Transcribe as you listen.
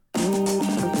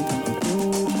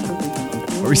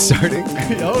we starting?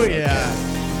 Oh, yeah.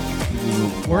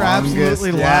 We're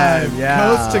absolutely live,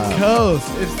 coast to coast.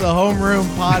 It's the Homeroom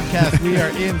Podcast. We are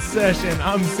in session.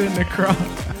 I'm sitting across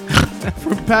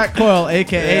from Pat Coyle,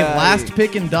 a.k.a. Last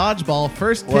Pick in Dodgeball,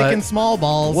 First Pick in Small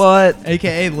Balls. What?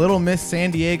 A.k.a. Little Miss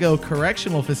San Diego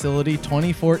Correctional Facility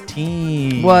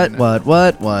 2014. What?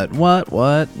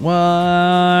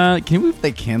 Can you believe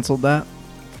they canceled that?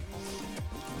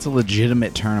 It's a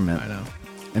legitimate tournament. I know.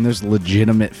 And there's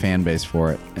legitimate fan base for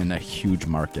it and a huge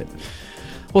market.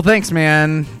 Well, thanks,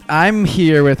 man. I'm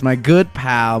here with my good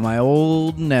pal, my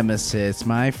old nemesis,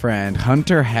 my friend,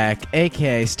 Hunter Heck,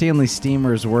 a.k.a. Stanley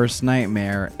Steamer's worst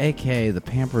nightmare, a.k.a. the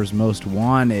Pamper's most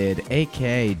wanted,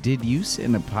 a.k.a. did you sit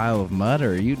in a pile of mud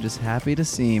or are you just happy to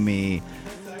see me?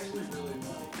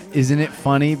 Isn't it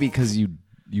funny because you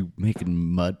making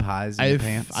mud pies in your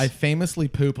pants? I famously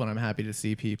poop when I'm happy to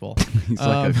see people.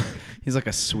 He's like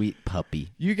a sweet puppy.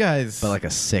 You guys... But like a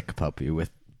sick puppy with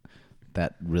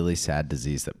that really sad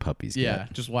disease that puppies get. Yeah,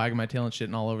 just wagging my tail and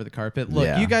shitting all over the carpet.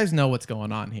 Look, you guys know what's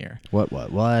going on here. What?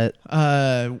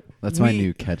 That's my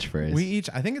new catchphrase. We each...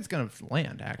 I think it's going to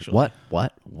land, actually. What?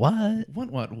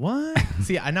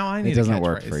 See, now I need a catchphrase. It doesn't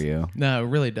work for you. No, it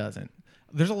really doesn't.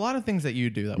 There's a lot of things that you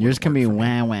do that yours can be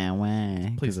wah. wah.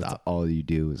 Please stop. That's all you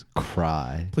do is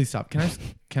cry. Please stop. Can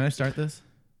I start this?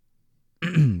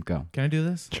 Go. Can I do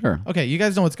this? Sure. Okay, you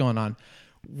guys know what's going on.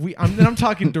 I'm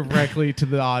talking directly to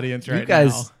the audience right now. You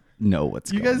guys know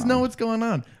what's going on. You guys know what's going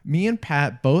on. Me and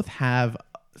Pat both have a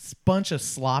bunch of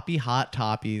sloppy hot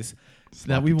toppies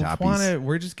that we want to.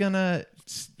 We're just gonna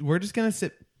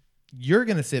sit. You're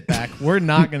gonna sit back. We're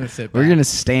not gonna sit back. We're gonna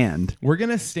stand. We're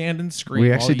gonna stand and scream.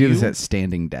 We actually do this at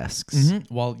standing desks.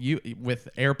 Mm-hmm, while you with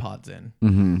AirPods in,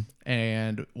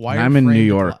 and I'm in New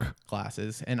York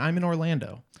glasses, and I'm in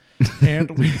Orlando,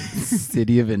 and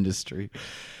city of industry.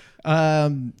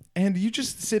 And you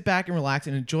just sit back and relax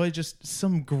and enjoy just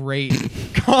some great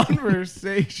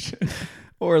conversation.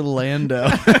 Orlando.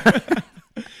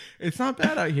 It's not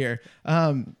bad out here.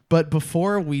 But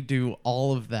before we do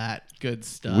all of that good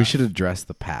stuff, we should address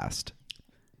the past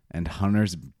and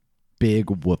Hunter's big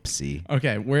whoopsie.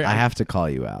 Okay, I have to call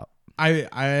you out.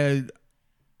 I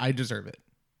deserve it.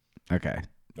 Okay.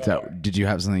 So, did you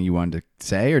have something you wanted to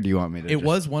say, or do you want me to? It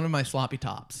was one of my sloppy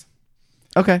tops.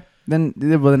 Okay. Then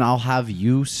I'll have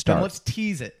you start. Then let's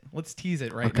tease it. Let's tease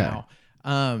it right now.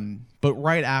 But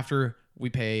right after we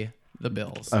pay the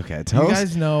bills. Okay. You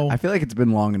guys know. I feel like it's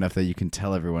been long enough that you can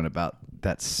tell everyone about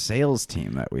that sales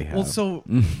team that we have. Well, so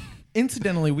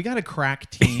incidentally, we got a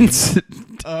crack team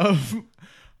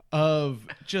of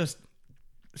just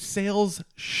sales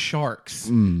sharks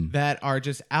that are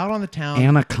just out on the town.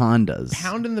 Anacondas.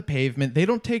 Pounding the pavement. They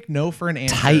don't take no for an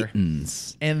answer.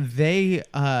 Titans. And they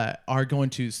are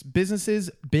going to businesses,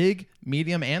 big,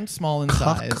 medium, and small in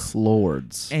size.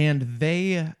 Lords. And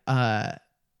they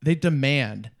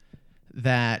demand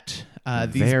that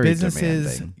these Very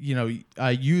businesses, demanding.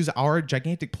 use our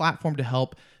gigantic platform to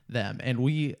help them. And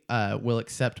we will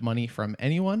accept money from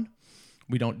anyone.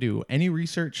 We don't do any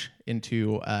research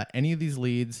into any of these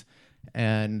leads,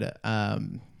 and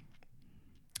the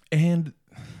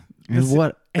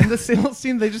sales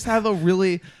team, they just have a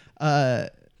really they're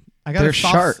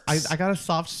sharks. I got a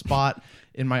soft spot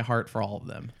in my heart for all of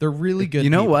them. They're really good. You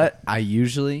know people. what? I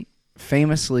usually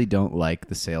famously don't like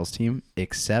the sales team,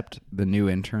 except the new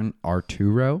intern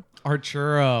Arturo.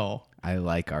 I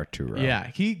like Arturo. Yeah,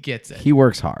 he gets it. He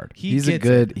works hard. He's a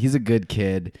good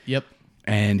kid. Yep.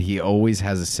 And he always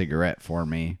has a cigarette for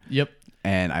me. Yep.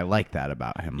 And I like that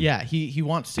about him. Yeah, he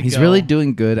wants to He's go. really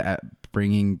doing good at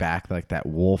bringing back like that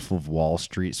Wolf of Wall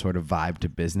Street sort of vibe to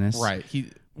business. Right.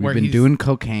 We've been doing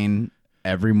cocaine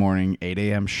every morning, 8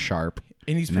 a.m. sharp.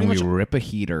 And he's then we rip a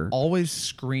heater. Always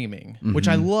screaming, which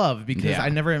I love because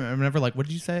I'm never like, what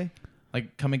did you say?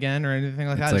 Like, come again or anything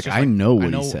like that. It's like, I know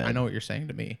what he said. I know what you're saying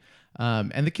to me.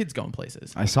 And the kid's going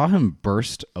places. I saw him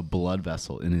burst a blood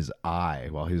vessel in his eye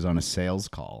while he was on a sales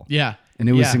call. Yeah. And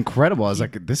it was incredible. I was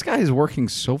like, this guy is working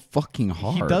so fucking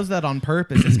hard. He does that on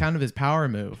purpose. It's kind of his power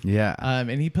move. Yeah.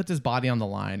 And he puts his body on the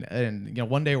line. And,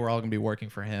 one day we're all going to be working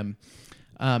for him.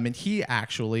 And he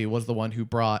actually was the one who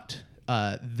brought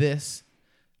this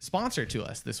sponsor to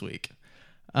us this week.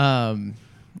 And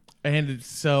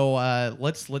so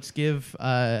let's give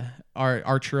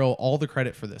Arturo all the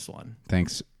credit for this one.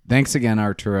 Thanks again,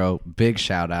 Arturo. Big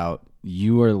shout out.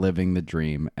 You are living the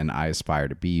dream, and I aspire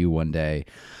to be you one day.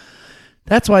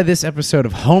 That's why this episode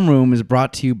of Homeroom is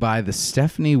brought to you by the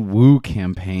Stephanie Wu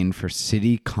campaign for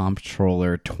City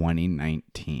Comptroller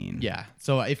 2019. Yeah.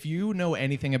 So if you know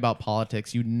anything about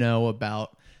politics, you know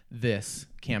about this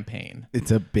campaign.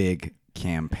 It's a big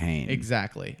campaign.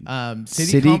 Exactly.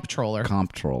 City comptroller.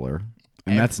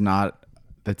 And that's not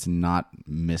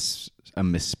a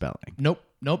misspelling. Nope.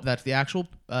 That's the actual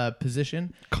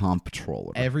position.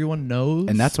 Comptroller. Everyone knows.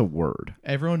 And that's a word.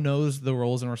 Everyone knows the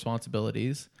roles and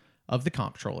responsibilities of the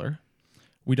comptroller.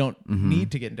 We don't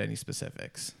need to get into any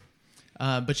specifics.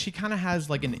 But she kind of has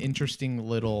like an interesting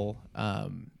little...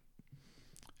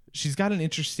 she's got an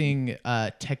interesting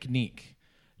technique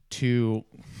to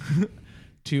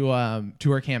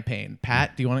her campaign.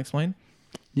 Pat, do you want to explain?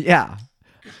 Yeah.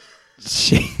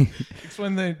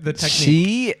 Explain the technique.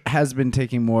 She has been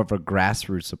taking more of a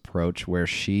grassroots approach where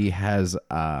she has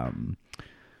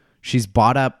she's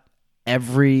bought up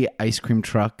every ice cream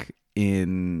truck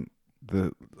in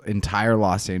the entire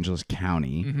Los Angeles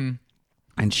County,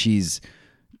 and she's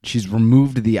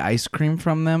removed the ice cream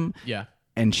from them. Yeah,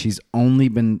 and she's only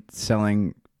been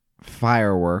selling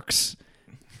fireworks,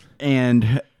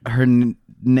 and her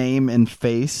name and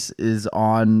face is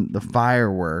on the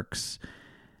fireworks.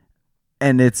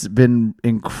 And it's been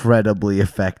incredibly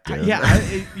effective.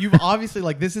 Yeah, you've obviously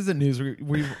this isn't news.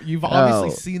 You've obviously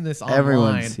seen this online.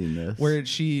 Everyone's seen this. Where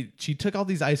she took all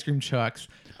these ice cream trucks,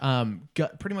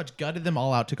 pretty much gutted them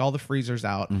all out, took all the freezers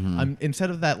out. Instead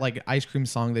of that ice cream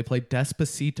song, they played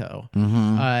Despacito,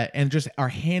 and just are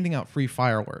handing out free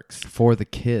fireworks for the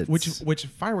kids. Which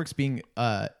fireworks being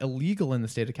illegal in the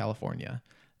state of California.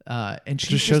 And she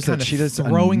just shows that she does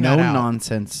throwing no that out.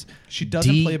 nonsense. She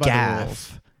doesn't play by the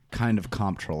rules. Kind of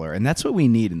comptroller, and that's what we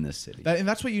need in this city. And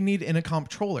that's what you need in a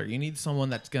comptroller. You need someone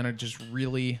that's gonna just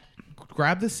really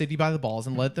grab the city by the balls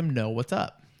and let them know what's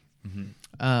up.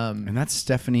 And that's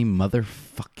Stephanie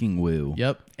motherfucking Wu.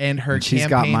 Yep, and she's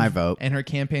got my vote. And her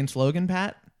campaign slogan,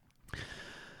 Pat: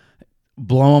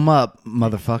 "Blow them up,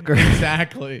 motherfucker."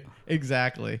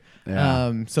 Exactly.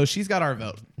 Yeah. So she's got our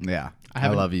vote. Yeah, I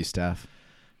love you, Steph.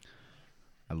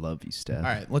 I love you, Steph. All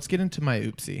right, let's get into my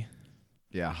oopsie.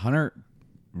 Yeah, Hunter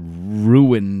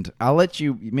ruined. I'll let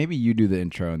you. Maybe you do the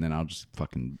intro, and then I'll just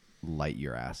fucking light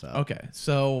your ass up. Okay,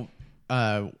 so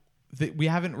we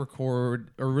haven't recorded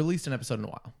or released an episode in a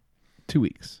while. 2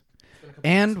 weeks.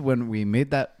 And when we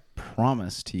made that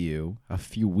promise to you a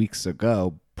few weeks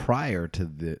ago, prior to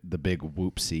the Big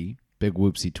Whoopsie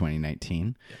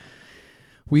 2019,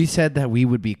 we said that we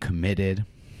would be committed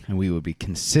and we would be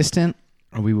consistent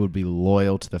and we would be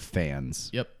loyal to the fans.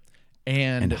 Yep.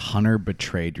 And Hunter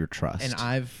betrayed your trust. And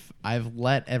I've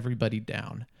let everybody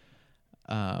down.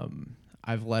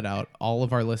 I've let out all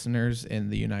of our listeners in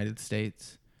the United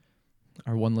States,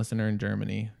 our one listener in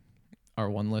Germany, our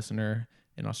one listener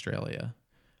in Australia,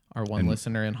 our one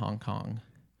listener in Hong Kong,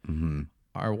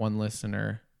 our one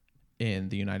listener in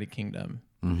the United Kingdom,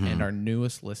 and our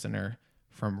newest listener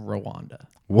from Rwanda.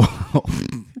 Whoa.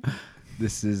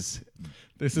 This is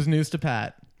news to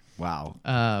Pat. Wow.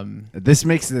 This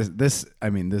makes this. I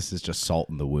mean, this is just salt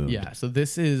in the wound. Yeah. So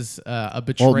this is a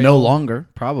betrayal. Well, no longer,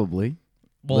 probably.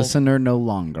 Well, listener, no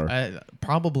longer.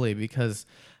 Probably because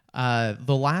the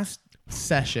last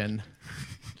session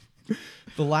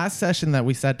that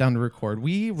we sat down to record,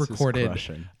 we recorded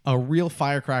a real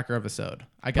firecracker episode.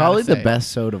 Probably the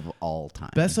best sode of all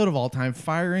time. Best sode of all time,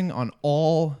 firing on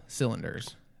all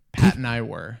cylinders. Pat and I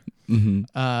were.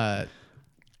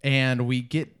 And we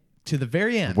get to the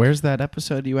very end. Where's that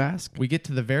episode, you ask? We get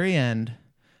to the very end.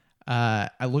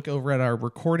 I look over at our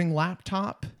recording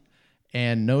laptop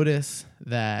and notice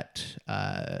that...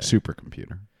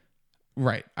 supercomputer.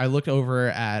 Right. I looked over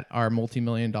at our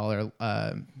multi-million-dollar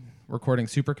recording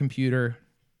supercomputer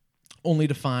only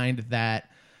to find that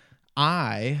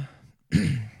I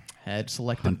had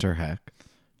selected... Hunter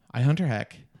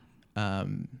Heck.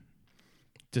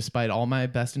 Despite all my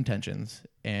best intentions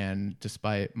and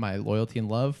despite my loyalty and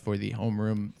love for the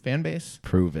homeroom fan base.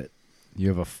 Prove it. You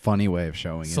have a funny way of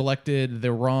showing selected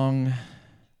the wrong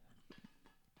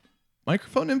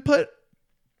microphone input.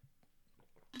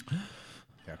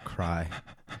 Yeah, cry.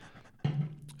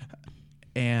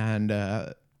 And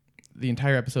the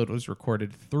entire episode was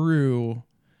recorded through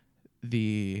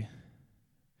the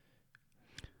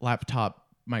laptop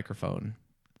microphone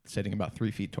sitting about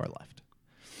 3 feet to our left.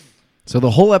 So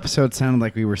the whole episode sounded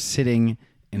like we were sitting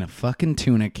in a fucking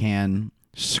tuna can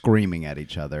screaming at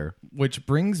each other. Which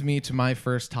brings me to my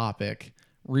first topic,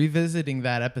 revisiting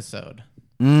that episode.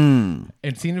 And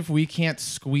seeing if we can't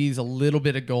squeeze a little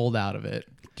bit of gold out of it.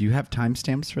 Do you have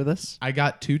timestamps for this? I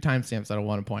got 2 timestamps that I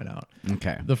want to point out.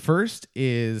 Okay. The first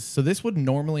is, so this would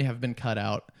normally have been cut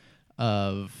out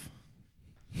of...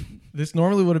 This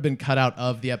normally would have been cut out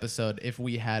of the episode if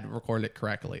we had recorded it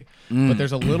correctly. But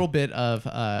there's a little bit of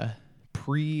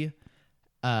pre-episode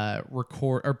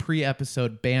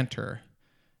banter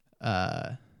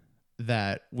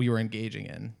that we were engaging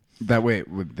in. That way,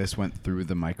 this went through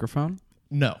the microphone?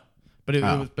 No, but it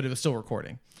was still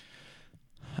recording.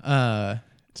 And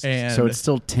so it's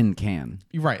still tin can.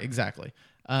 Right, exactly.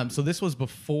 So this was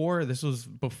before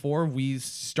we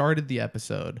started the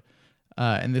episode,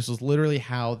 and this was literally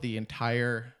how the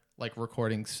entire like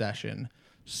recording session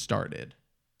started.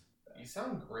 You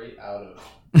sound great out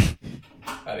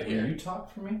of here. Will you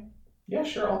talk for me? Yeah,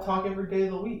 sure. I'll talk every day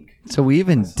of the week. So we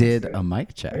even did a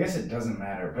mic check. I guess it doesn't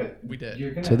matter, but We did.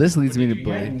 You're gonna, So this leads me to Did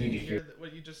believe. you hear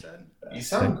what you just said? You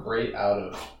sound great out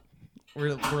of. We're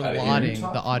here. lauding You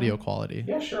talk the to audio me? quality.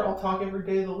 Yeah, sure. I'll talk every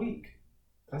day of the week.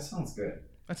 That sounds good.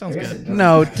 That sounds I guess it good. doesn't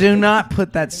No, matter. do not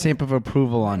put that stamp of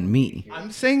approval on me.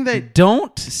 I'm saying that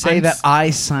Don't say I'm that s- I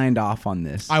signed off on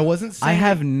this. I wasn't saying I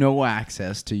have no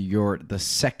access to the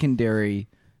secondary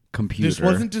computer. this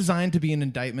wasn't designed to be an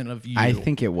indictment of you. I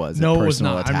think it was No, a it was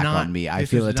personal not. I'm attack not- on me. I this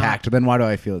feel is not- attacked. Then why do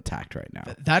I feel attacked right now?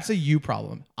 That's a you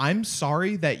problem. I'm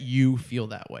sorry that you feel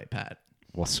that way, Pat.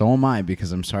 Well, so am I,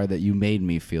 because I'm sorry that you made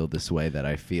me feel this way that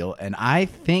I feel. And I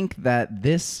think that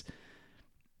this...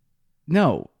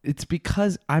 No, it's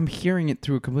because I'm hearing it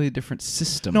through a completely different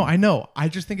system. No, I know. I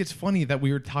just think it's funny that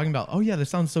we were talking about, oh yeah, this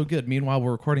sounds so good. Meanwhile,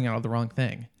 we're recording out of the wrong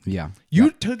thing. Yeah.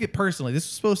 You took it personally. This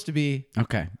was supposed to be,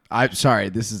 Okay. I'm sorry.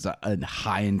 This is a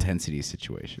high-intensity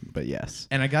situation, but yes.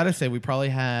 and I gotta say, we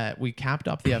capped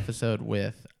off the episode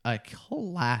with a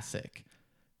classic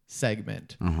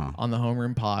segment on the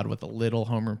Homeroom Pod with a little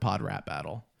Homeroom Pod rap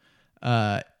battle.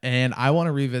 And I want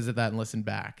to revisit that and listen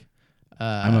back.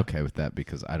 I'm okay with that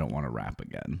because I don't want to rap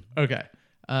again. Okay.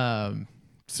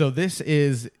 So this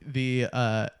is the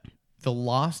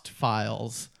Lost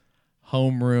Files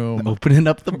Homeroom Opening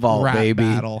up the vault, rap baby.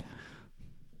 battle.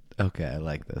 Okay, I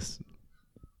like this.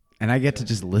 And I get to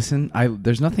just listen.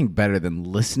 There's nothing better than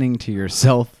listening to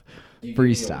yourself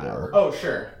freestyle. Oh,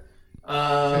 sure.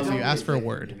 So So you asked for a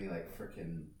word. Give me like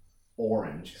freaking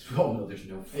orange, because we all know there's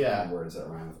no freaking words that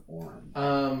rhyme with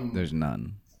orange. There's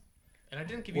none. And I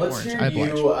didn't give you Let's orange. hear I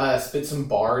oblige. you spit some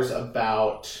bars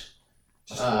about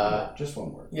Just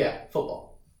one word.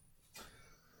 football.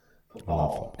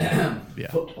 Football.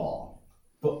 Yeah. Football.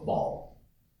 Football.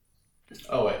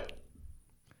 Oh wait,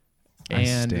 I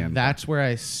And stand that's where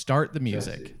I start the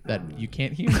music that you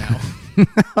can't hear now.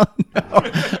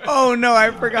 Oh no,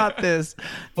 I forgot this.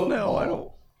 Football.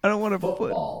 No, I don't want to put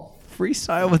Football.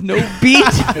 freestyle with no beat.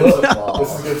 Football.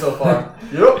 this is good so far.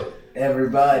 Yep.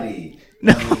 Everybody.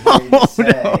 No, let me hear you say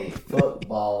no.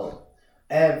 football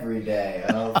every day.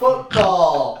 Oh,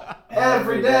 football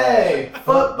every day.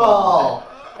 Football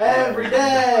every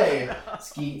day.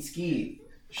 Skeet, skeet.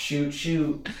 Shoot,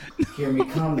 shoot. Hear me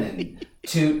coming.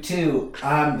 Toot, toot.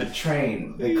 I'm the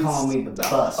train. They call me the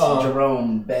bus.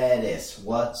 Jerome Bettis.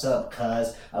 What's up,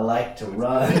 cuz? I like to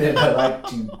run and I like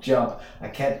to jump. I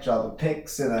catch all the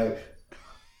picks and I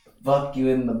fuck you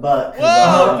in the butt. Cause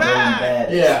Whoa, I'm Jerome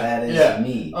Bettis. Yeah, That is yeah.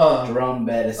 me. Jerome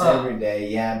Bettis every day.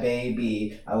 Yeah,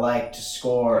 baby. I like to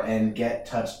score and get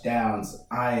touchdowns.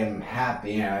 I am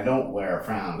happy and I don't wear a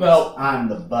frown. No. I'm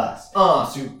the bus. I'm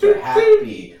super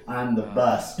happy. I'm the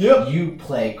bus. Yep. You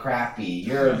play crappy.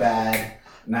 You're bad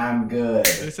and I'm good.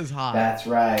 This is hot. That's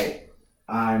right.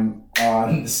 I'm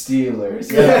on the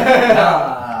Steelers.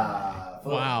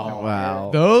 Wow. Wow.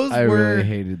 Those I were really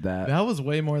hated that. that was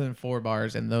way more than 4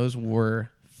 bars, and those were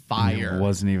fire. It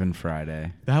wasn't even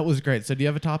Friday. That was great. So do you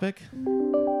have a topic?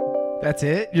 That's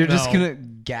it? You're just No. going to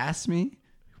gas me?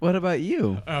 What about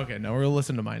you? Okay, no, we'll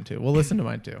listen to mine too.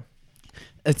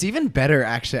 It's even better,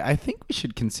 actually. I think we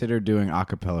should consider doing a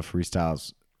cappella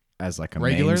freestyles as like a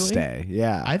Regularly? mainstay.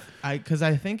 Yeah. Because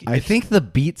I think I think the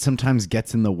beat sometimes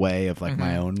gets in the way of like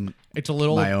my own it's a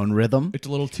little rhythm. it's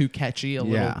a little too catchy, a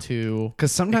Yeah. little too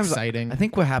Because sometimes exciting. I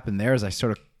think what happened there is I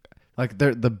sort of like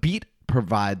the beat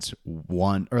provides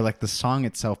one, or like the song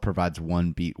itself provides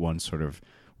one beat, one sort of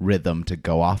rhythm to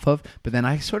go off of. But then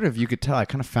you could tell I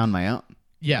kind of found my own.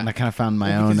 Yeah. And I kind of found my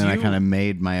Well, own, because and I you- kind of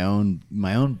made my own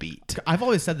beat. I've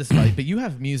always said this about you, but you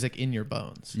have music in your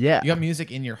bones. Yeah. You got music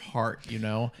in your heart, you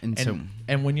know? And so-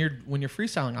 and when you're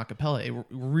freestyling a cappella, it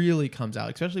really comes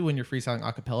out, especially when you're freestyling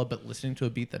a cappella but listening to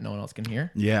a beat that no one else can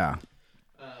hear. Yeah.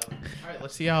 All right,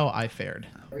 let's see how I fared.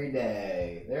 Every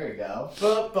day. There you go.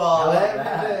 Football How about every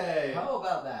that? day. How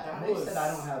about that? That They was- said I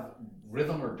don't have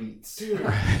rhythm or beats. Dude,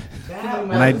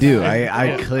 And I do.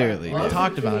 I clearly We do.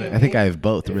 talked about it. I think I have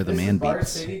both If rhythm this is and Bar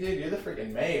beats. City, dude, you're the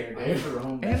freaking mayor, I'm dude.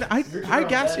 Jerome And Bettis. I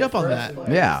gassed you up on that.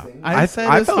 Yeah. I said it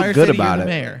I was felt Fire good City, about you're it. the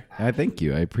mayor. I thank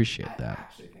you. I appreciate I that.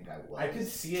 actually think I was. I could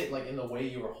see it like in the way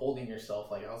you were holding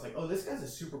yourself. Like I was like, oh, this guy's a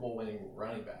Super Bowl winning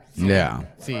running back. Yeah.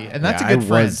 See, and that's Yeah, a good I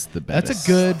friend. was the That's best.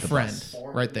 a good The friend best.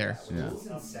 right there. Yeah. This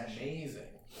is amazing.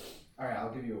 All right,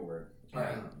 I'll give you a word. All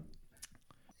right.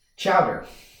 Chowder.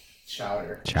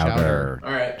 Chowder. Chowder.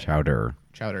 All right. Chowder.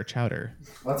 Chowder.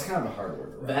 Well, that's kind of a hard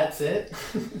word. Right? That's it?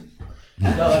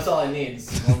 No, that's all I need.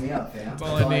 Blow me up, fam. That's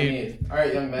all I need. All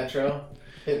right, young Metro.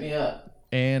 Hit me up.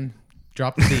 And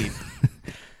drop the beat.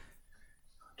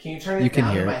 Can you turn it You can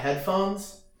down hear in my it.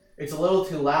 headphones? It's a little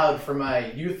too loud for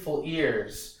my youthful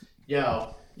ears.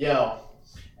 Yo.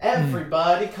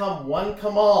 Everybody come one,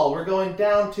 come all. We're going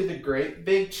down to the great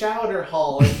big chowder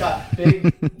hall. It's got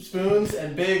big spoons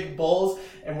and big bowls.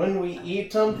 And when we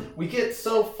eat them, we get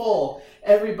so full.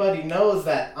 Everybody knows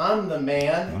that I'm the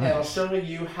man. And I'll show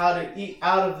you how to eat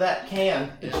out of that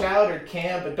can. The chowder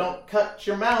can, but don't cut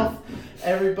your mouth.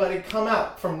 Everybody come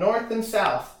out from north and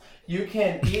south. You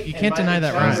can eat. You can't deny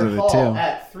that rhyme. Chowder Hall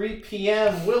at 3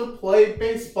 p.m. We'll play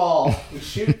baseball. We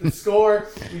shoot the score.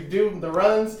 We do the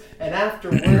runs, and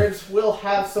afterwards we'll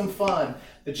have some fun.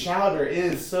 The chowder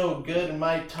is so good in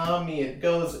my tummy. It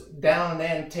goes down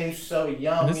and tastes so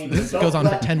yummy. This Don't goes on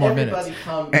for let 10 more everybody minutes.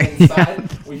 come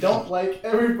inside. We don't like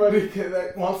everybody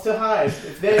that wants to hide.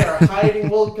 If they are hiding,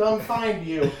 we'll come find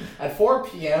you. At 4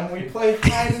 p.m. we play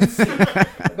hide and seek.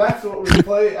 That's what we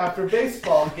play after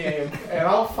baseball game. And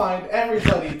I'll find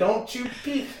everybody. Don't you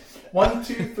peek. 1,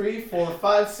 2, 3, 4,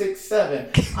 5, 6,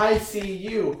 7. I see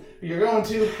you. You're going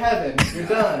to heaven. You're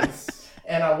done.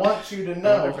 And I want you to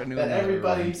know that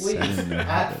everybody leaves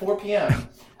at 4 p.m.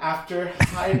 after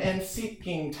hide and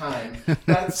seeking time.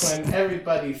 That's when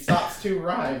everybody stops to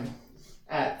rhyme.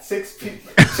 At 6 p.m.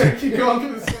 Should you go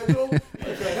through the schedule?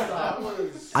 Or should I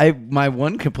stop? My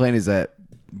one complaint is that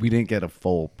we didn't get a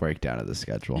full breakdown of the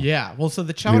schedule. Yeah. Well, so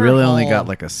the chowder We really only hall- got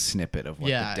like a snippet of what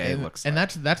the day and, looks and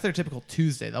like. that's their typical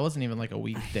Tuesday. That wasn't even like a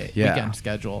weekday Yeah. weekend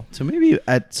schedule. So maybe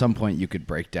at some point you could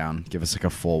break down, give us like a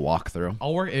full walkthrough.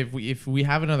 I'll work if we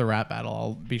have another rap battle.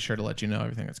 I'll be sure to let you know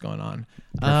everything that's going on.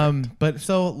 But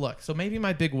so maybe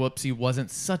my big whoopsie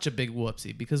wasn't such a big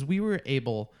whoopsie because we were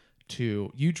able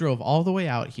to. You drove all the way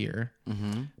out here.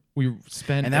 Mm-hmm. We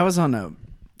spent And that was on a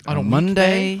weekday,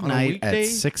 Monday on a night weekday. at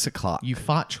 6 o'clock. You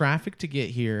fought traffic to get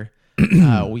here.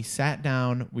 We sat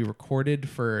down. We recorded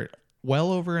for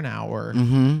well over an hour,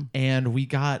 and we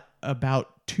got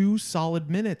about 2 solid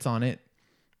minutes on it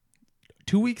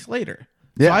 2 weeks later.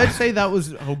 So Yeah. I'd say that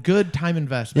was a good time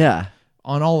investment Yeah.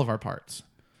 on all of our parts.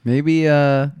 Maybe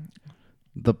the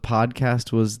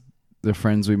podcast was the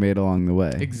friends we made along the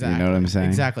way. Exactly. You know what I'm saying?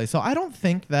 Exactly. So I don't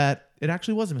think that it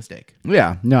actually was a mistake.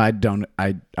 Yeah. No, I don't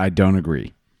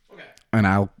agree. Okay. And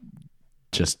I'll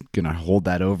just gonna hold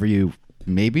that over you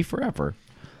maybe forever.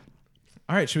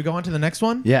 All right. Should we go on to the next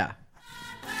one? Yeah.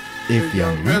 If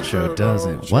young Metro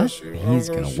doesn't what? He's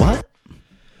gonna what?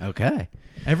 Okay.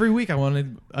 Every week I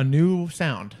wanted a new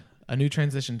sound, a new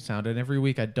transition sound, and every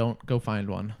week I don't go find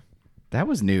one. That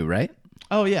was new, right?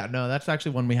 Oh, yeah. No, that's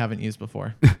actually one we haven't used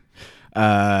before.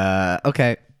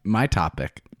 Okay. My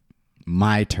topic.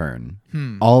 My turn.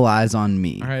 All eyes on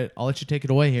me. All right. I'll let you take it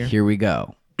away here. Here we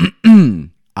go.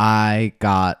 I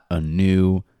got a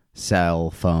new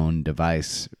cell phone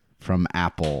device from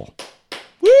Apple.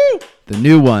 Woo! The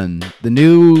new one. The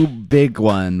new big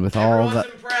one with all Everyone's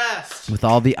the impressed. with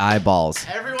all the eyeballs.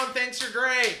 Everyone thinks you're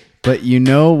great. But you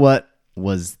know what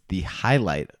was the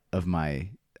highlight of my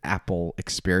Apple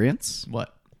experience?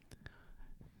 What?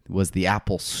 Was the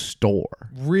Apple Store.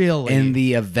 Really? And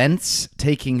the events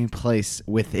taking place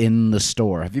within the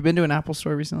store. Have you been to an Apple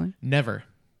store recently? Never.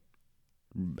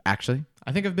 Actually?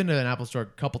 I think I've been to an Apple store a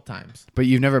couple times. But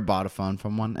you've never bought a phone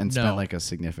from one and No. spent like a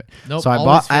significant. Nope, So I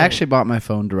always feel- actually bought my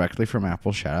phone directly from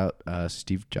Apple. Shout out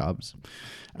Steve Jobs.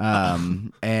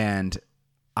 And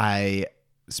I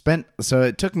spent. So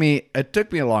it took me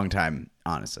a long time,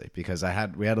 honestly, because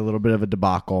we had a little bit of a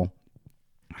debacle.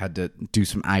 Had to do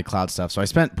some iCloud stuff. So I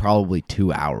spent probably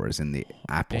 2 hours in the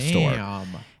Apple store. Damn.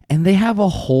 And they have a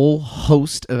whole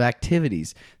host of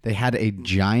activities. They had a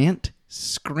giant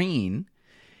screen,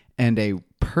 and a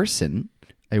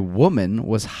woman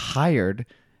was hired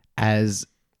as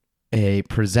a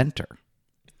presenter.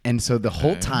 And so the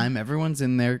whole time, everyone's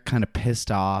in there kind of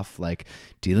pissed off, like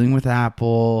dealing with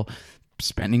Apple,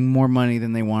 spending more money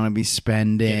than they want to be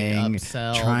spending, Getting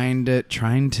upsell.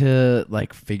 trying to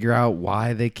like figure out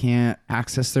why they can't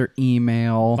access their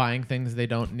email. Buying things they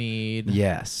don't need.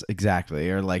 Yes,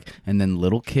 exactly. Or like, and then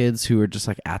little kids who are just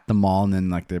like at the mall, and then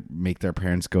like they make their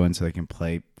parents go in so they can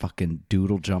play fucking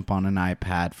doodle jump on an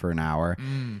iPad for an hour.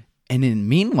 And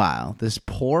meanwhile, this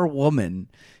poor woman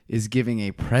is giving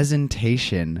a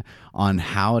presentation on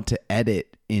how to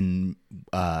edit in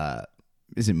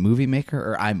is it Movie Maker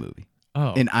or iMovie?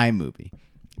 Oh. In iMovie.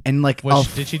 And like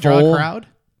Did she draw a crowd?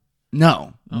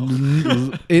 No.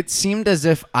 It seemed as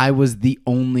if I was the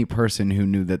only person who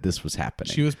knew that this was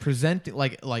happening. She was presenting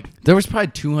like There was probably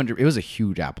 200. It was a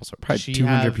huge Apple store. Probably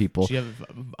 200 people. She have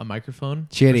a microphone.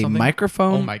 She had or a something?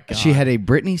 microphone. Oh my god. She had a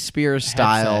Britney Spears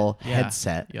style Yeah.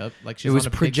 headset. Yep. Like It she's was on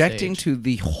a big projecting stage. to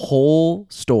the whole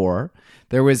store.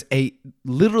 There was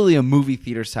literally a movie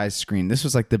theater sized screen. This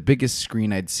was like the biggest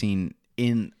screen I'd seen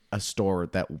in a store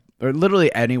or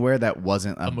literally anywhere that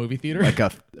wasn't a movie theater. like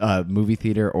a movie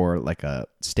theater or like a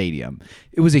stadium.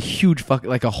 It was a huge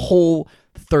like a whole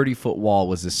 30-foot wall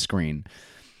was this screen.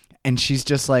 And she's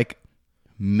just like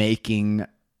making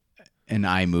an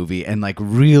iMovie and like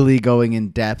really going in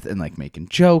depth and like making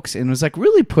jokes and was like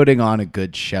really putting on a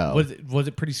good show. Was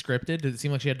it pretty scripted? Did it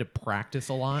seem like she had to practice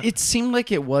a lot? It seemed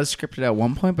like it was scripted at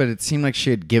one point, but it seemed like she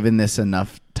had given this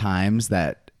enough times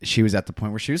that she was at the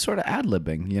point where she was sort of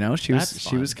ad-libbing, you know? She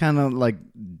was kind of like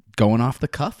going off the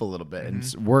cuff a little bit and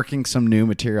working some new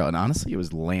material. And honestly, it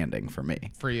was landing for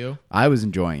me. For you? I was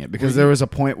enjoying it because there was a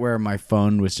point where my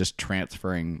phone was just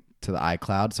transferring to the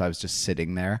iCloud. So I was just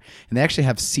sitting there and they actually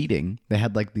have seating. They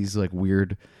had like these like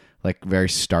weird, like very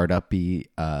startup-y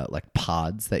like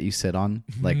pods that you sit on,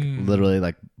 like literally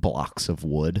like blocks of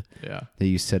wood that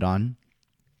you sit on.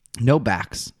 No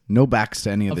backs to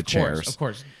any of the chairs. Of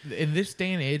course. In this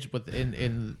day and age,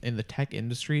 in the tech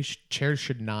industry, chairs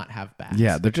should not have backs.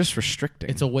 Yeah, they're just restricting.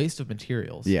 It's a waste of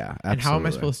materials. Yeah, And how am I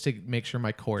absolutely. supposed to make sure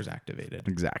my core is activated?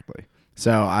 Exactly.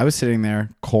 So I was sitting there,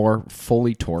 core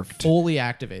fully torqued. Fully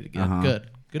activated. Good.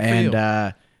 Good for and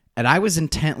you. And I was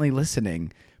intently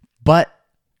listening, but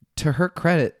to her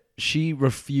credit, she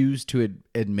refused to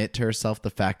admit to herself the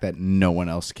fact that no one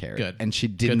else cared. Good. And she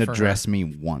didn't Good for address me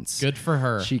once. Good for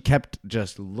her. She kept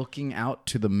just looking out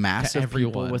to the mass of people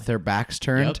everyone. with their backs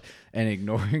turned Yep. and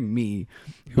ignoring me,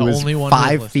 who The was only one who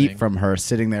was 5 feet listening. from her,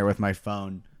 sitting there with my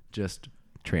phone, just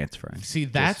transferring. See,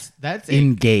 that's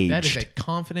engaged. That is a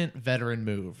confident veteran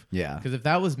move. Yeah. Because if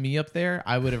that was me up there,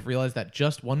 I would have realized that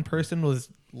just one person was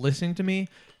listening to me,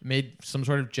 made some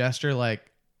sort of gesture like,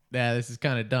 "Yeah, this is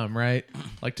kind of dumb, right?"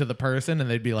 Like to the person, and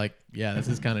they'd be like, "Yeah, this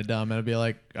is kind of dumb," and I'd be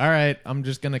like, "All right, I'm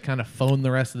just gonna kind of phone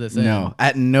the rest of this in." No,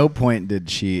 at no point did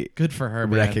she Good for her,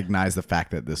 man. recognize the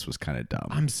fact that this was kind of dumb.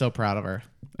 I'm so proud of her.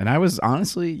 And I was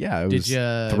honestly, it Did was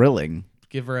ya- thrilling.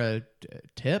 Give her a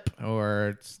tip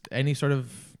or any sort of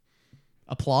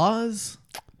applause.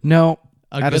 No,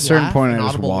 A at a good certain laugh, point, an I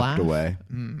just audible walked laugh? away.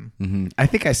 I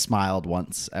think I smiled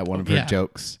once at one of her Yeah.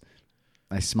 jokes.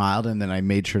 I smiled, and then I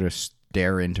made sure to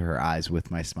stare into her eyes with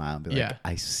my smile and be like, Yeah.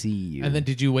 "I see you." And then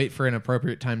did you wait for an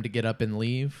appropriate time to get up and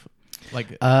leave?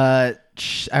 Like,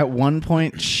 at one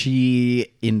point, she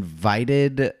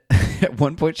invited. At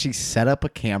one point, she set up a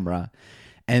camera.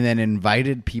 And then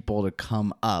invited people to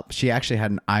come up. She actually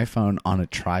had an iPhone on a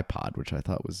tripod, which I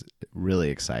thought was really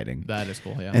exciting. that is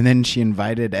cool, yeah. And then she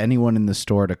invited anyone in the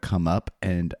store to come up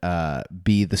and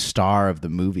be the star of the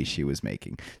movie she was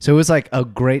making. So it was like a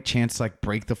great chance to like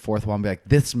break the fourth wall and be like,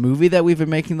 this movie that we've been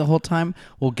making the whole time,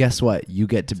 well, guess what? You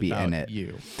get to be in about it.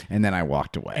 you. And then I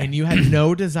walked away. And you had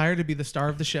no desire to be the star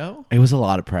of the show? It was a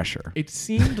lot of pressure. It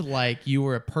seemed like you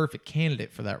were a perfect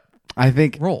candidate for that I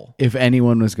think role. if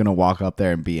anyone was going to walk up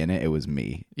there and be in it, it was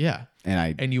me. Yeah.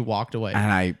 And you walked away.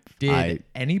 I Did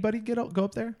anybody go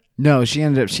up there? No, she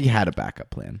had a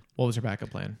backup plan. What was her backup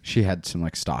plan? She had some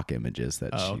like stock images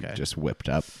that she okay. just whipped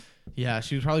up. Yeah,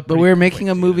 she was probably. But we were making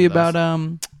a movie about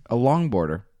a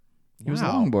longboarder. He was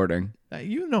Wow. longboarding.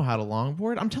 You know how to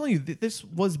longboard. I'm telling you, this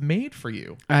was made for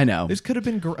you. I know. This could have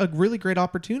been a really great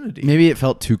opportunity. Maybe it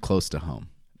felt too close to home.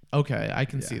 Okay, I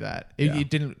can see that. It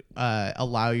didn't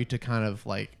allow you to kind of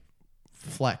like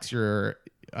flex your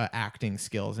acting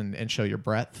skills and show your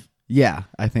breadth. Yeah,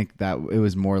 I think that it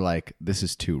was more like, this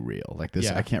is too real. Like this,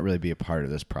 Yeah. I can't really be a part of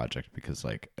this project because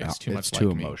like It's too much too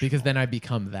like me, emotional. because then I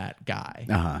become that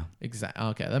guy. Exactly.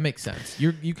 Okay, that makes sense.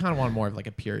 You kind of want more of like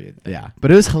a period thing. Yeah,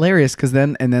 but it was hilarious because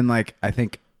then like I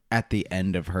think at the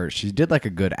end of her, she did like a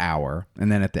good hour, and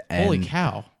then at the end, Holy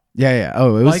cow. yeah.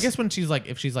 Oh, it was. Well, I guess when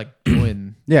if she's like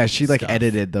doing yeah, she like stuff.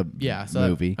 edited the so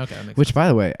movie. that makes Which, sense. by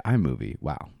the way, iMovie,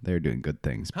 wow, they're doing good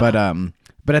things.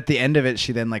 But at the end of it,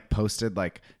 she then like posted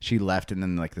like she left, and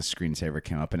then like the screensaver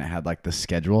came up, and it had like the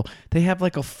schedule. They have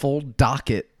like a full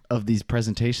docket of these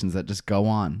presentations that just go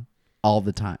on all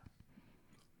the time.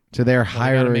 So they're Well, they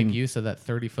gotta hiring. make use of that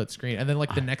 30-foot screen, and then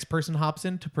like the next person hops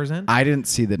in to present. I didn't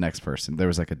see the next person. There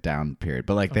was like a down period,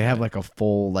 but like they have like a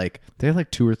full they have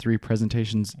like 2 or 3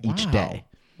 presentations each day.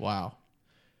 Wow,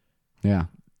 Yeah,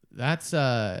 that's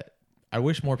I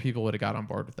wish more people would have got on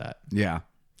board with that. yeah.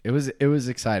 It was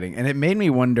exciting, and it made me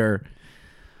wonder: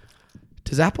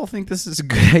 does Apple think this is a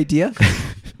good idea?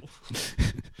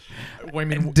 I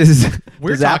mean, does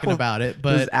we're does talking Apple, about it,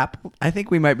 does but Apple? I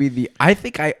think we might be the. I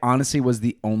think I honestly was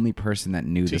the only person that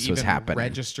knew to this was even happening.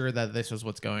 register that this was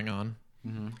what's going on.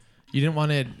 You didn't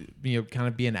want to, kind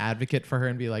of be an advocate for her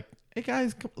and be like, "Hey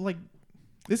guys, like,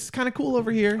 this is kind of cool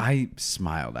over here." I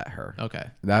smiled at her. Okay,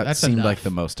 That seemed enough. like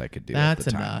the most I could do. That's at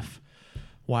the time. enough.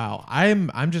 Wow,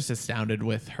 I'm just astounded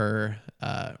with her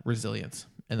resilience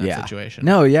in that situation.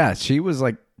 No, yeah, she was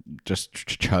like just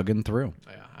chugging through.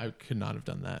 Yeah, I could not have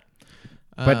done that.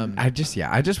 But I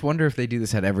just wonder if they do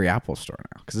this at every Apple store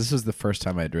now, because this was the first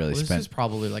time I'd really This spent. is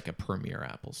probably like a premier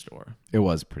Apple store. It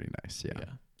was pretty nice. Yeah, Yeah.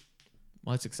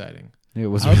 Well, that's exciting. it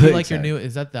was. I would Really be like exciting. your new.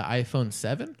 Is that the iPhone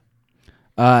 7?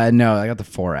 No, I got the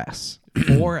 4S.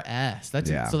 4S.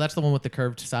 Yeah. So that's the one with the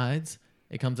curved sides.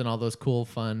 It comes in all those cool,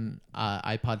 fun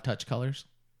iPod Touch colors.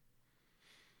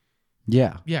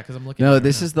 Yeah. Yeah, because I'm looking. No, at it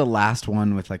this now. is the last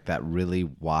one with like that really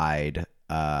wide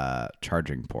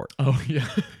charging port. Oh yeah.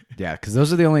 Yeah, because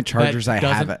those are the only chargers I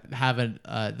have. Doesn't have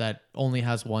that only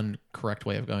has one correct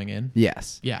way of going in.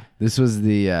 Yes. Yeah. This was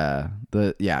the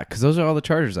because those are all the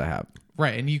chargers I have.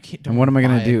 Right, and you can't. And what am I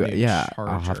gonna buy a do? new Yeah, I'll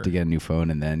have charger. to get a new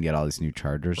phone and then get all these new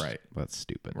chargers. Right. That's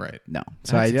stupid. Right. No.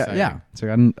 So I That's exciting. so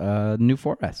I got a new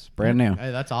 4S, brand new,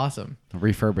 Hey, that's awesome.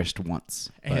 refurbished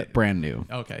once, but And- brand new.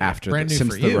 Okay, yeah, After brand new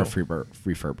since for the you.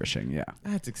 refurbishing. Yeah.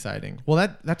 That's exciting.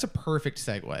 Well, that's a perfect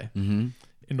segue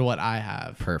into what I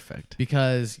have. Perfect.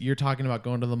 Because you're talking about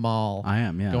going to the mall. I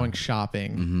am. Yeah. Going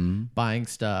shopping, buying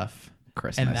stuff.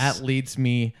 Christmas. And that leads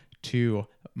me to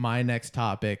my next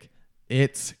topic.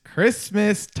 It's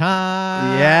Christmas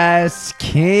time. Yes,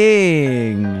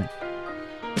 King.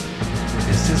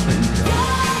 This is the intro.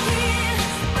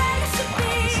 Wow,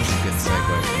 this is a good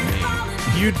segue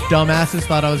for me. You dumbasses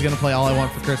thought I was going to play All I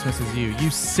Want for Christmas Is You. You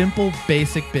simple,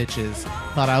 basic bitches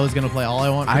thought I was going to play All I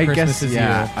Want for I Christmas guess, Is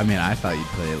yeah. You. I mean, I thought you'd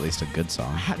play at least a good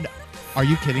song. Are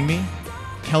you kidding me?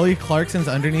 Kelly Clarkson's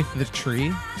Underneath the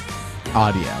Tree.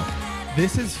 Audio.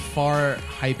 This is far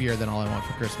hypier than All I Want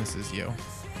for Christmas Is You.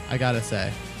 I gotta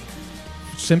say.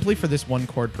 Simply for this one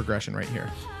chord progression right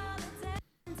here.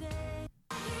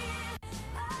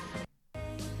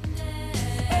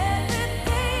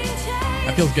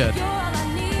 That feels good.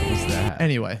 What was that?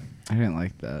 Anyway, I didn't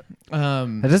like that.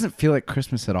 That doesn't feel like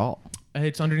Christmas at all.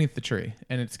 it's Underneath the Tree,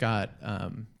 and it's got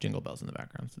jingle bells in the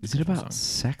background. So it's Is a it Christmas about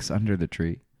song. sex under the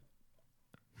tree?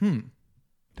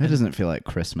 That doesn't feel like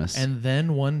Christmas. And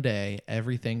then one day,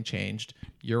 everything changed.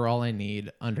 You're all I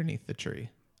need underneath the tree.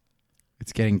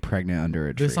 It's getting pregnant under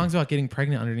a tree. This song's about getting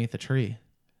pregnant underneath a tree.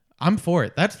 I'm for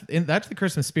it. That's the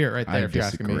Christmas spirit right there. I if you're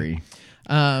asking me.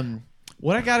 disagree.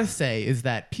 What I gotta say is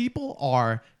that people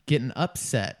are getting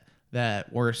upset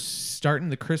that we're starting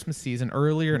the Christmas season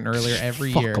earlier and earlier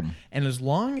every Fuck year. 'em. And as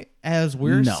long as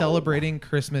we're No. celebrating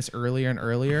Christmas earlier and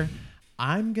earlier,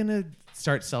 I'm gonna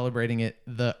start celebrating it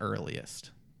the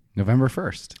earliest. November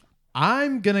 1st.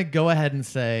 I'm gonna go ahead and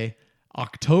say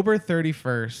October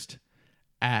 31st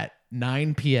at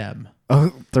 9 p.m.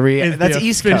 Oh, 3. is That's the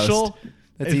East official, Coast.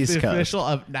 That's is East the Coast. official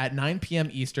of at 9 p.m.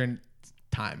 Eastern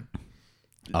time.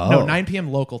 Oh. No, 9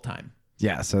 p.m. local time.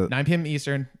 Yeah, so 9 p.m.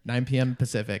 Eastern, 9 p.m.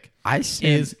 Pacific I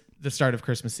stand, is the start of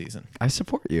Christmas season. I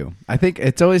support you. I think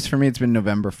it's always, for me, it's been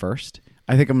November 1st.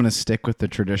 I think I'm going to stick with the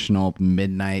traditional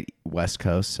midnight West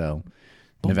Coast, so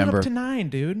Bump it November. up to 9,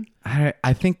 dude.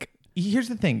 I think, Here's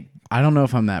the thing. I don't know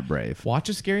if I'm that brave. Watch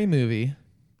a scary movie.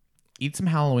 Eat some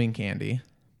Halloween candy.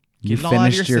 You Get it all out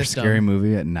of finished your your system. scary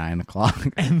movie at 9 o'clock.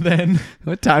 And then,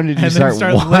 What time did you and then start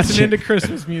start watching? listening to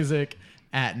Christmas music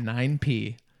at 9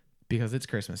 p. Because it's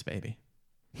Christmas, baby.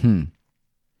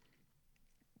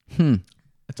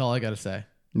 That's all I got to say.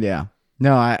 Yeah.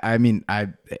 No, I mean,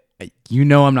 you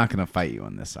know, I'm not going to fight you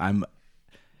on this. I'm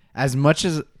as much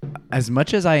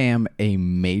as I am a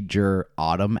major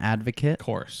autumn advocate, Of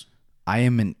course. I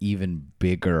am an even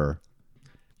bigger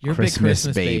You're a Christmas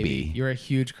big Christmas baby. You're a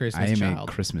huge Christmas I am child.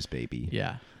 a Christmas baby.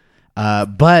 Yeah.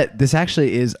 But this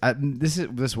actually is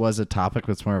this was a topic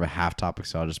that's more of a half topic,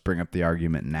 so I'll just bring up the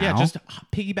argument now. Yeah, just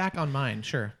piggyback on mine.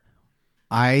 Sure.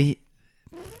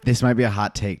 This might be a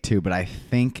hot take too, but I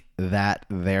think that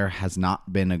there has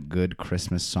not been a good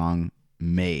Christmas song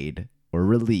made or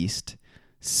released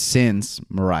since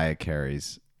Mariah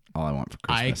Carey's All I Want for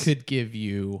Christmas. I could give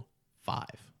you 5.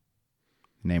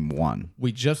 Name one.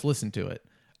 We just listened to it.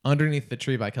 Underneath the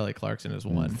Tree by Kelly Clarkson is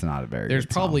one. It's not a very There's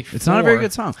good song. probably It's not a very 4.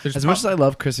 good song. There's As much as I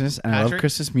love Christmas and I love Patrick?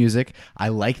 Christmas music, I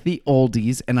like the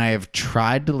oldies and I have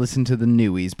tried to listen to the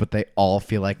newies, but they all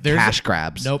feel like There's cash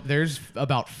grabs. Nope. There's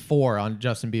about 4 on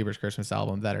Justin Bieber's Christmas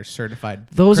album that are certified.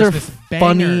 Those Christmas are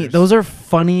funny. bangers. Those are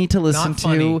funny to listen Not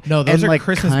funny. to. No, those and are like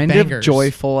Christmas kind bangers. of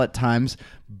joyful at times.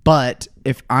 But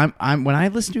if I'm when I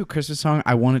listen to a Christmas song,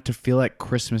 I want it to feel like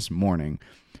Christmas morning.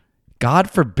 God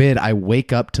forbid I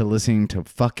wake up to listening to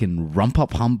fucking Rumpa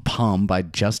Pum Pum by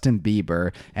Justin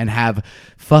Bieber and have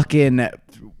fucking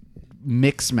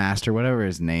Mixmaster, whatever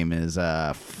his name is,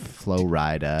 Flow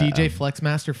Rida. DJ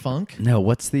Flexmaster Funk. No,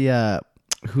 what's the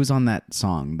who's on that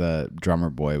song? The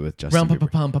drummer boy with Justin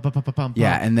Bieber.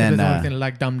 Yeah, and then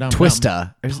like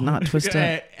Twista. There's not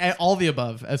Twista. All the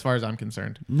above, as far as I'm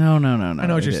concerned. No. I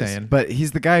know what you're saying. But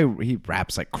he's the guy. He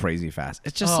raps like crazy fast.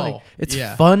 It's just it's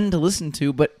yeah. fun to listen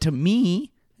to. But to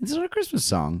me, it's not a Christmas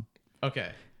song.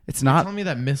 Okay, it's not. Tell me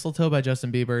that Mistletoe by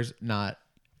Justin Bieber's not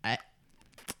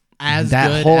as that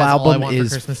good whole as album All I Want is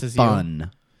for Christmas Is fun,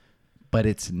 You. but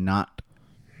it's not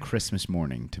Christmas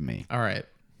morning to me. All right.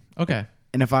 Okay.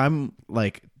 And if I'm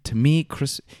like, to me,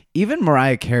 even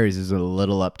Mariah Carey's is a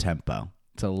little up tempo.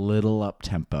 It's a little up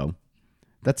tempo.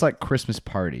 That's like Christmas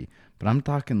party. But I'm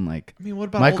talking like, I mean, what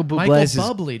about Michael Bublé's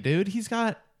Bublé, dude? He's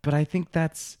got. But I think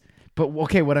but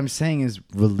okay, what I'm saying is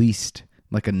released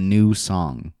like a new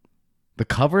song. The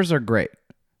covers are great.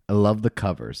 I love the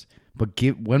covers. But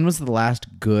when was the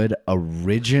last good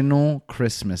original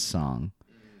Christmas song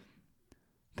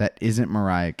that isn't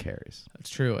Mariah Carey's? That's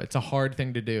true. It's a hard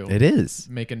thing to do. It is.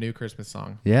 Make a new Christmas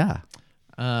song. Yeah.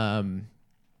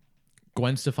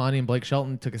 Gwen Stefani and Blake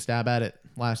Shelton took a stab at it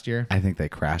last year. I think they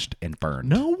crashed and burned.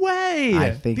 No way.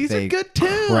 I think these they are good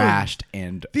tunes. Crashed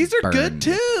and These are burned. good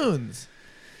tunes.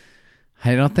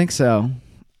 I don't think so.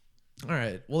 All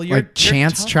right. Well, you're Like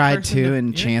Chance tough tried person to, to- and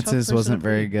you're a tough Chance's person wasn't to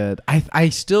very please. good. I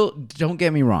still, don't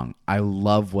get me wrong. I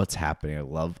love what's happening.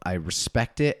 I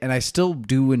respect it, and I still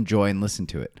do enjoy and listen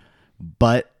to it.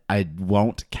 But I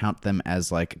won't count them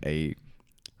as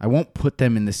I won't put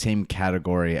them in the same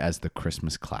category as the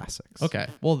Christmas classics. Okay.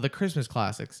 Well, the Christmas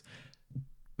classics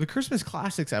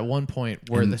at one point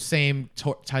were the same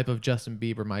type of Justin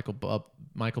Bieber, Michael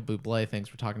Bublé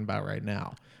things we're talking about right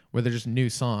now, where they're just new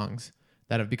songs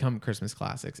that have become Christmas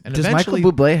classics. And Does Michael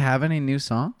eventually, Bublé have any new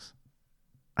songs?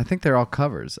 I think they're all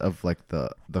covers of like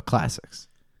the classics.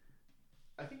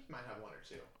 I think you might have one or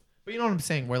two. But you know what I'm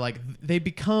saying? Where like they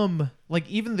become like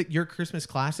even your Christmas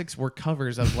classics were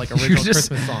covers of like original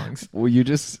Christmas songs. Well, you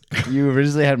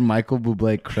originally had Michael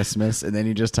Bublé Christmas, and then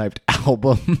you just typed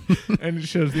album, And it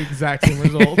shows the exact same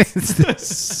results. it's the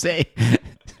same.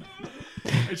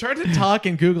 I tried to talk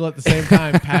and Google at the same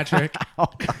time, Patrick.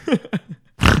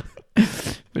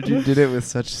 But you did it with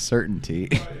such certainty.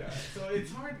 Oh, yeah. So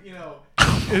it's hard,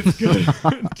 it's good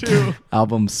too.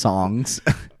 Album songs.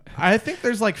 I think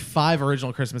there's like 5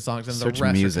 original Christmas songs and Search the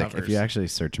rest music. are covers. If you actually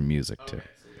search music too. Okay,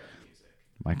 so we got music.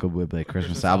 Michael Bublé Christmas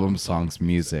Christmas album album songs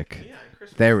music. Yeah,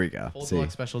 Christmas. There we go. Full See.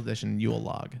 Deluxe Special Edition Yule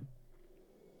Log.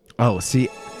 Oh, see,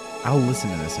 I'll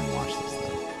listen to this and watch this though.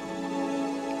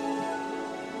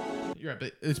 You're right,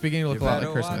 but it's beginning to look a lot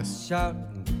like Christmas. But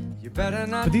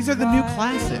But these are the new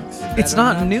classics. It's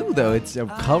not new though. It's a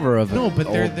cover of No, an but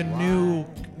they're old- the new.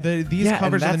 These Yeah,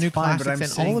 covers and are the that's new fine, but classics,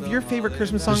 I'm and all saying of your favorite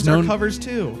Christmas there's songs no- are covers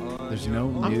too. There's no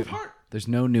I'm new. part- There's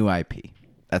no new IP.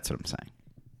 That's what I'm saying.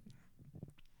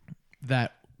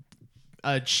 That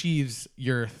achieves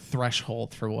your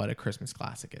threshold for what a Christmas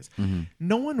classic is. Mm-hmm.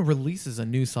 No one releases a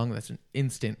new song that's an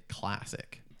instant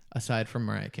classic aside from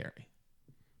Mariah Carey.